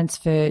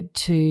transferred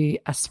to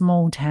a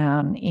small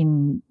town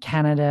in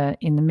Canada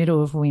in the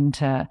middle of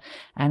winter,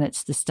 and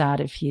it's the start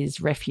of his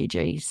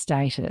refugee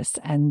status.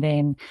 And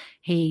then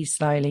he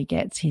slowly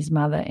gets his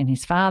mother and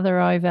his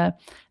father over,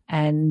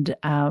 and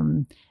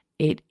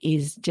it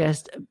is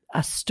just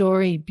a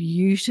story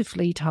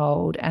beautifully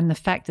told, and the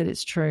fact that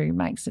it's true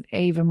makes it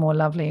even more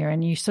lovelier.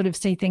 And you sort of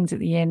see things at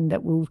the end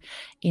that will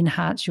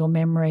enhance your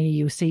memory.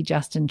 You'll see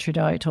Justin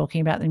Trudeau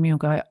talking about them. You'll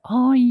go,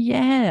 oh,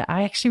 yeah,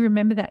 I actually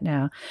remember that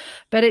now.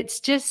 But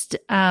it's just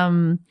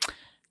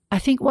I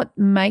think what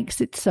makes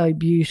it so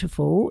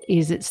beautiful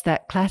is it's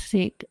that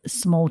classic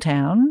small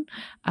town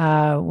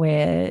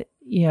where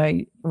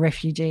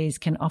refugees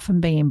can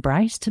often be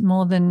embraced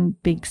more than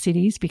big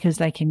cities because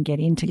they can get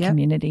into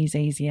communities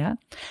easier.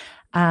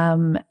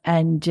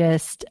 And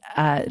just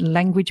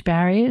language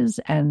barriers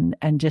and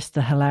just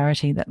the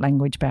hilarity that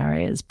language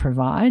barriers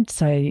provide.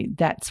 So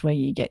that's where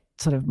you get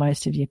sort of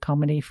most of your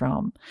comedy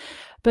from.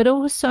 But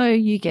also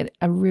you get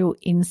a real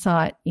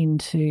insight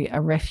into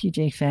a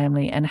refugee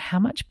family and how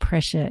much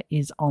pressure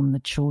is on the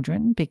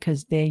children,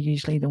 because they're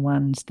usually the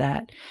ones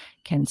that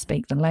can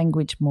speak the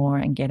language more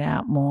and get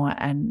out more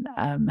and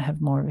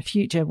have more of a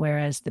future,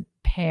 whereas the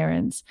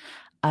parents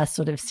are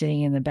sort of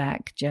sitting in the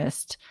back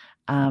just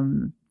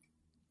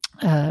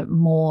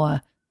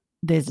more,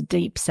 there's a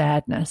deep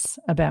sadness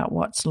about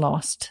what's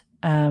lost,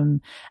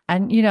 and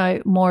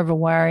more of a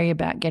worry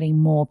about getting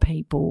more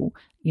people.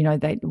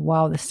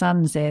 While the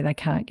son's there, they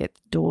can't get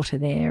the daughter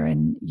there,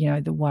 and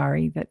the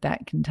worry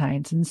that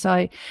contains. And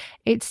so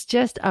it's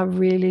just a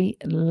really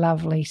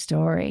lovely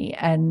story,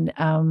 and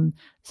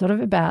sort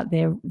of about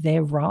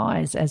their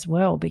rise as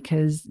well,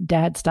 because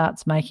Dad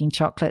starts making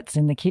chocolates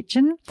in the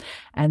kitchen,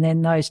 and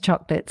then those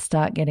chocolates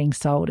start getting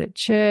sold at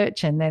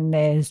church, and then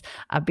there's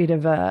a bit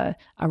of a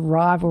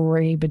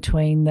rivalry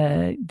between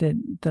the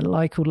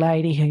local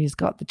lady who's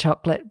got the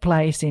chocolate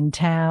place in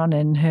town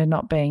and her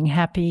not being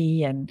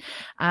happy, and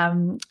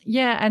and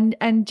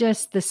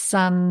just the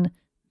son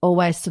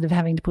always sort of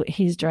having to put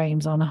his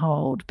dreams on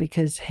hold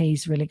because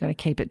he's really got to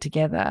keep it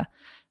together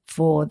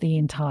for the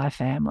entire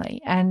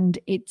family. And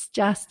it's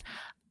just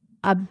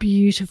a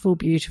beautiful,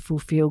 beautiful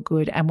feel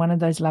good, and one of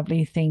those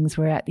lovely things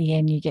where at the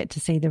end you get to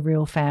see the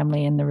real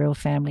family and the real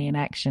family in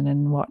action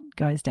and what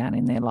goes down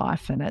in their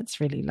life, and it's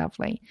really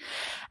lovely.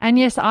 And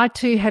yes, I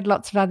too had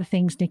lots of other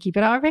things, Nikki,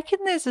 but I reckon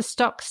there's a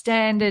stock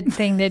standard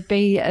thing. There'd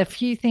be a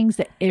few things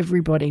that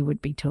everybody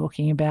would be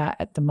talking about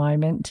at the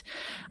moment.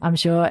 I'm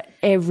sure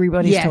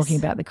everybody's talking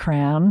about The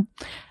Crown.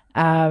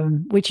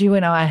 Which you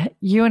and I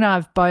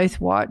have both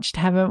watched,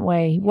 haven't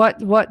we?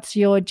 What's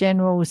your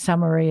general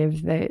summary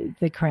of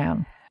the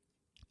Crown?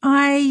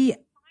 I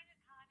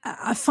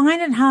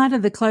find it harder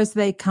the closer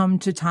they come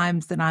to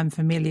times that I'm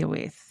familiar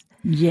with.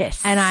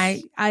 Yes, and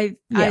I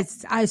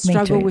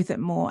struggle with it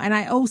more. And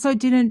I also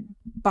didn't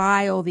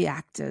buy all the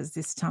actors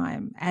this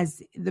time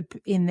as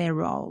in their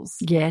roles.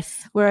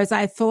 Yes, whereas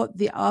I thought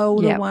the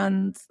older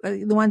ones,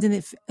 the ones in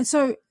it.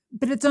 So,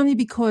 but it's only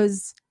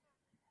because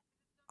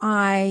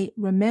I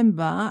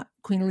remember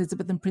Queen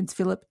Elizabeth and Prince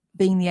Philip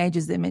being the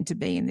ages they're meant to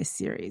be in this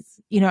series,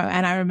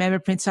 and I remember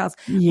Prince Charles.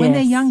 When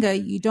they're younger,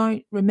 you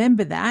don't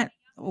remember that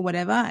or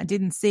whatever. I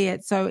didn't see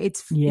it. So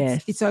it's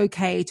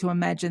okay to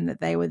imagine that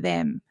they were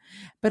them.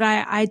 But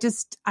I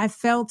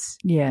felt,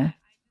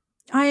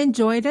 I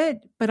enjoyed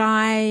it, but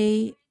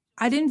I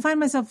didn't find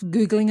myself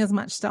Googling as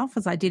much stuff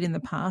as I did in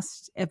the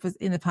past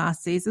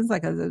seasons.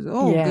 Like,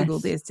 Google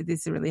this, did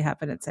this really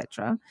happen,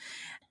 etc.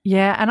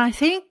 Yeah, and I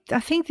think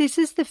this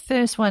is the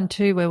first one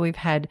too where we've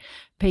had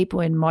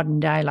people in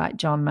modern day like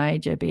John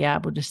Major be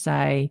able to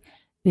say,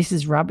 this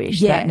is rubbish,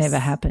 that never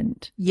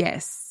happened.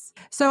 Yes.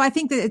 So I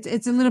think that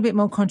it's a little bit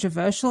more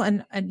controversial,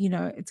 and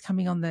it's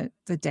coming on the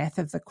death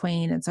of the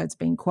Queen, and so it's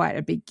been quite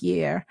a big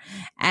year,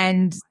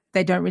 and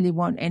they don't really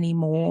want any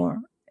more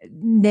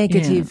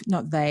negative,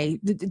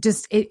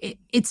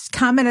 it's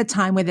come at a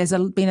time where there's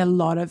been a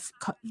lot of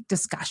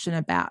discussion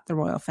about the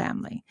royal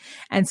family,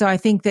 and so I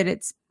think that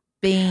it's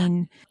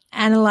been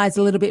analysed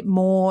a little bit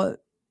more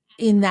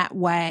in that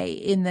way,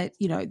 in that,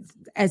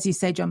 as you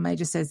say, John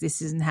Major says this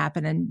doesn't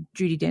happen, and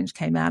Judi Dench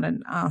came out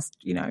and asked,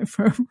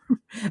 wrote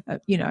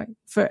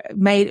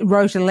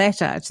a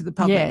letter to the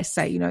public to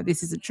say,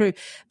 this isn't true.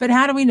 But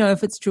how do we know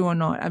if it's true or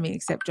not? I mean,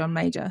 except John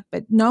Major.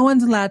 But no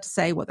one's allowed to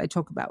say what they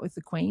talk about with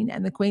the Queen,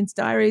 and the Queen's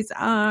diaries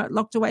are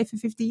locked away for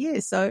 50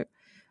 years. So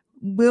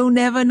we'll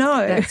never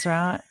know. That's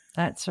right.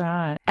 That's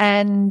right.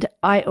 And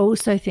I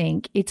also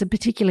think it's a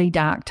particularly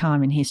dark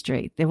time in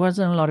history. There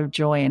wasn't a lot of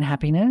joy and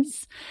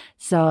happiness.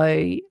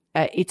 So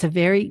it's a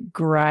very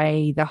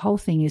grey, the whole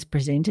thing is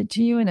presented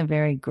to you in a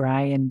very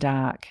grey and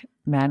dark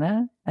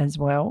manner as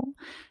well.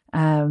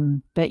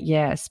 But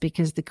yes,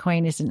 because the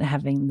Queen isn't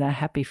having the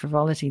happy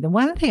frivolity. The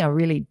one thing I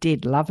really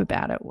did love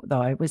about it,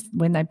 though, was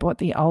when they brought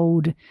the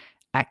old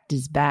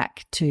actors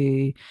back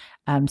to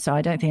so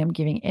I don't think I'm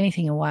giving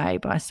anything away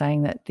by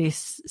saying that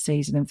this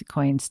season of The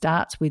Queen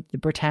starts with the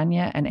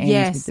Britannia and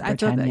ends with the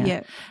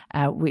Britannia,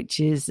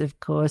 which is, of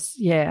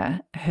course,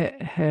 her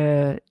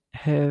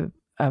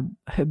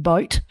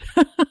boat.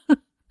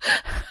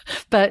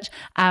 But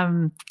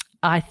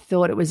I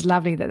thought it was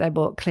lovely that they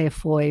brought Claire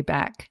Foy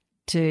back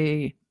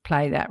to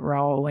play that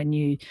role, and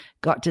you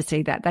got to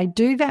see that. They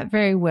do that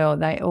very well.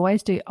 They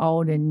always do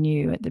old and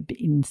new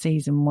in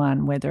season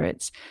one, whether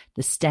it's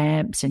the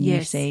stamps and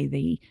you see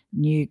the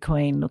new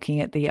Queen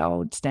looking at the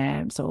old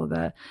stamps, or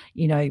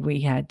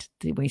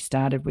we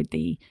started with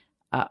the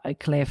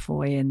Claire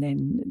Foy, and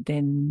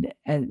then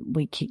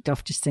we kicked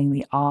off just seeing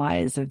the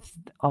eyes of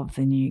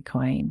the new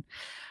Queen.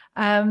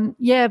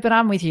 But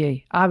I'm with you.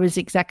 I was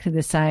exactly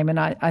the same, and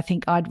I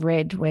think I'd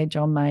read where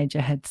John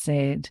Major had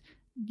said,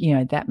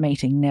 that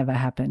meeting never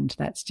happened.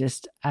 That's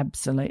just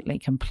absolutely,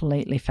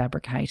 completely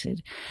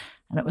fabricated.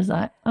 And it was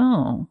like,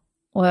 oh,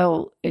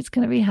 well, it's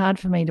going to be hard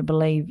for me to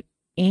believe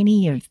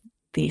any of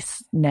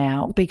this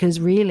now, because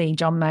really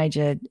John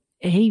Major,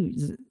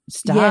 he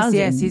stars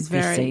in he's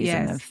this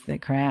season of The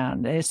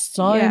Crown. There's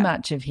so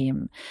much of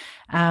him.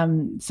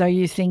 So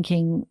you're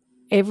thinking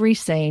every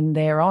scene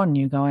they're on,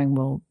 you're going,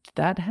 well, did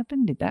that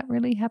happen? Did that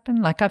really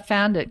happen? Like, I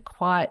found it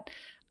quite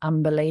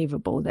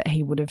unbelievable that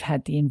he would have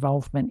had the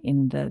involvement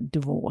in the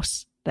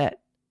divorce that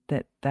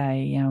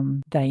they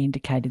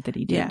indicated that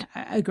he did.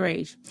 Yeah,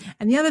 agreed.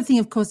 And the other thing,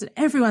 of course, that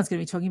everyone's going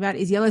to be talking about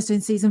is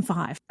Yellowstone season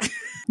 5.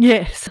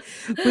 Yes.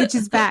 Which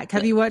is back.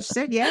 Have you watched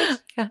it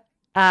yet?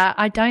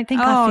 I don't think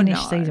I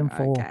finished season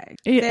 4. Okay,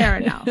 fair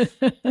enough.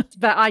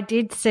 But I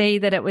did see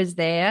that it was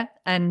there,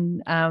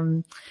 and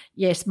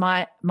yes,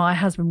 my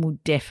husband will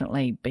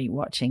definitely be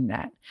watching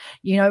that.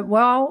 You know,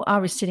 while I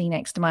was sitting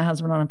next to my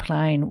husband on a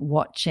plane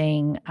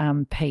watching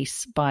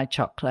Peace by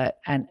Chocolate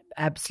and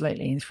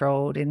absolutely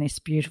enthralled in this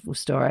beautiful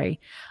story,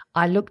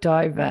 I looked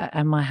over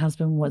and my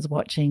husband was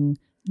watching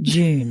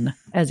Dune,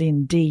 as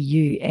in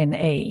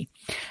Dune.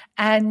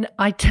 And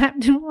I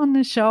tapped him on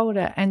the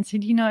shoulder and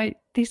said, you know,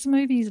 this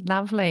movie is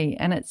lovely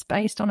and it's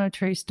based on a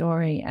true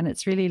story and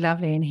it's really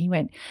lovely. And he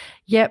went,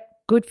 yep,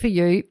 good for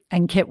you,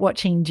 and kept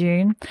watching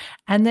Dune.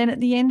 And then at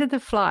the end of the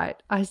flight,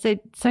 I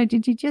said, so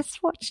did you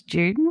just watch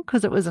Dune?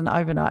 Because it was an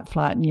overnight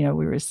flight and, you know,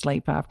 we were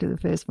asleep after the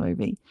first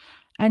movie.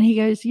 And he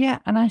goes, yeah.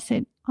 And I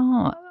said,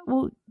 oh,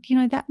 well, you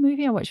know, that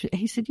movie I watched.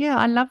 He said, yeah,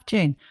 I love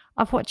Dune.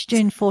 I've watched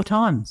Dune 4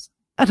 times.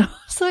 And I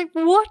was like,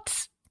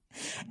 what?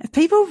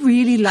 People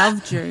really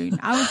love Dune.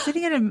 I was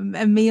sitting at a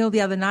meal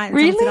the other night and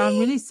really? someone said, I'm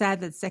really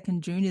sad that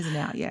second Dune isn't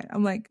out yet.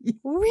 I'm like,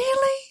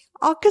 really?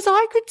 Oh, because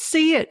I could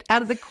see it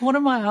out of the corner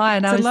of my eye,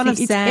 and I was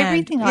thinking, it's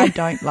everything I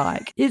don't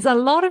like. It's a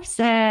lot of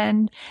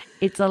sand.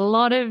 It's a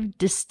lot of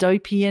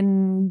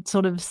dystopian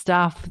sort of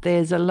stuff.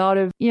 There's a lot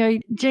of, you know,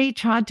 G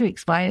tried to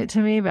explain it to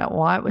me about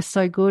why it was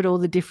so good, all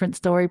the different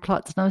story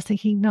plots, and I was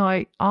thinking,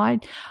 no, I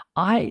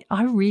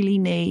really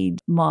need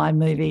my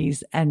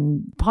movies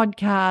and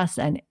podcasts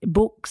and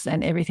books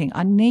and everything.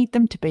 I need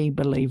them to be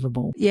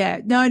believable. Yeah,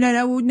 no.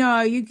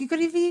 You've got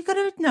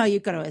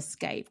to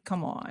escape.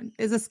 Come on,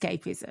 there's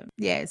escapism.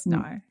 Yes,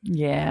 no.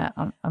 Yeah,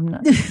 I'm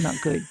not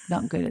good,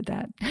 not good at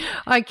that.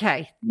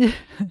 Okay.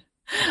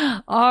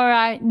 All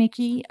right,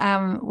 Nikki,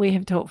 we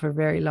have talked for a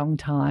very long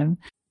time.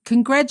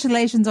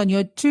 Congratulations on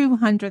your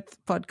 200th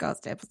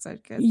podcast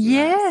episode, Kirsten.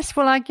 Yes,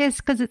 well, I guess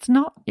because it's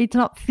not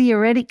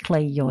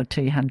theoretically your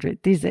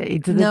 200th, is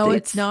it?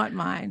 It's not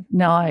mine.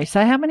 No.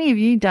 So how many have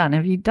you done?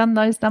 Have you done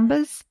those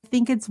numbers? I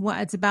think it's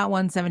about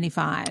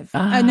 175.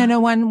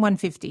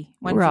 150.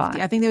 150.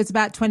 Right. I think there was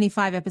about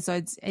 25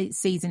 episodes each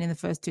season in the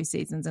first 2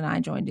 seasons, and I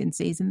joined in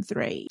season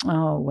 3.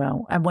 Oh,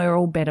 well, and we're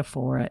all better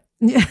for it.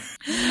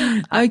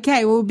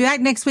 Okay, we'll be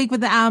back next week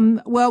with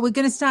the we're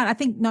going to start, I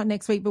think not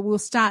next week, but we'll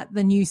start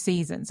the new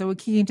season. So we're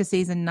kicking into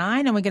season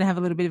 9 and we're going to have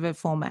a little bit of a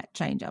format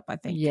change up, I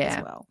think,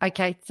 as well.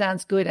 Okay,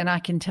 sounds good. And I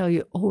can tell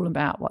you all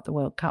about what the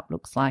World Cup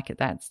looks like at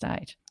that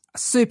stage.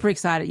 Super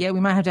excited. Yeah,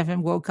 we might have to have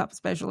a World Cup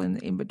special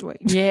in between.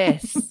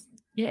 Yes.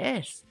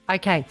 Yes.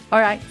 Okay. All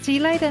right. See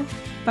you later.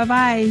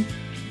 Bye-bye.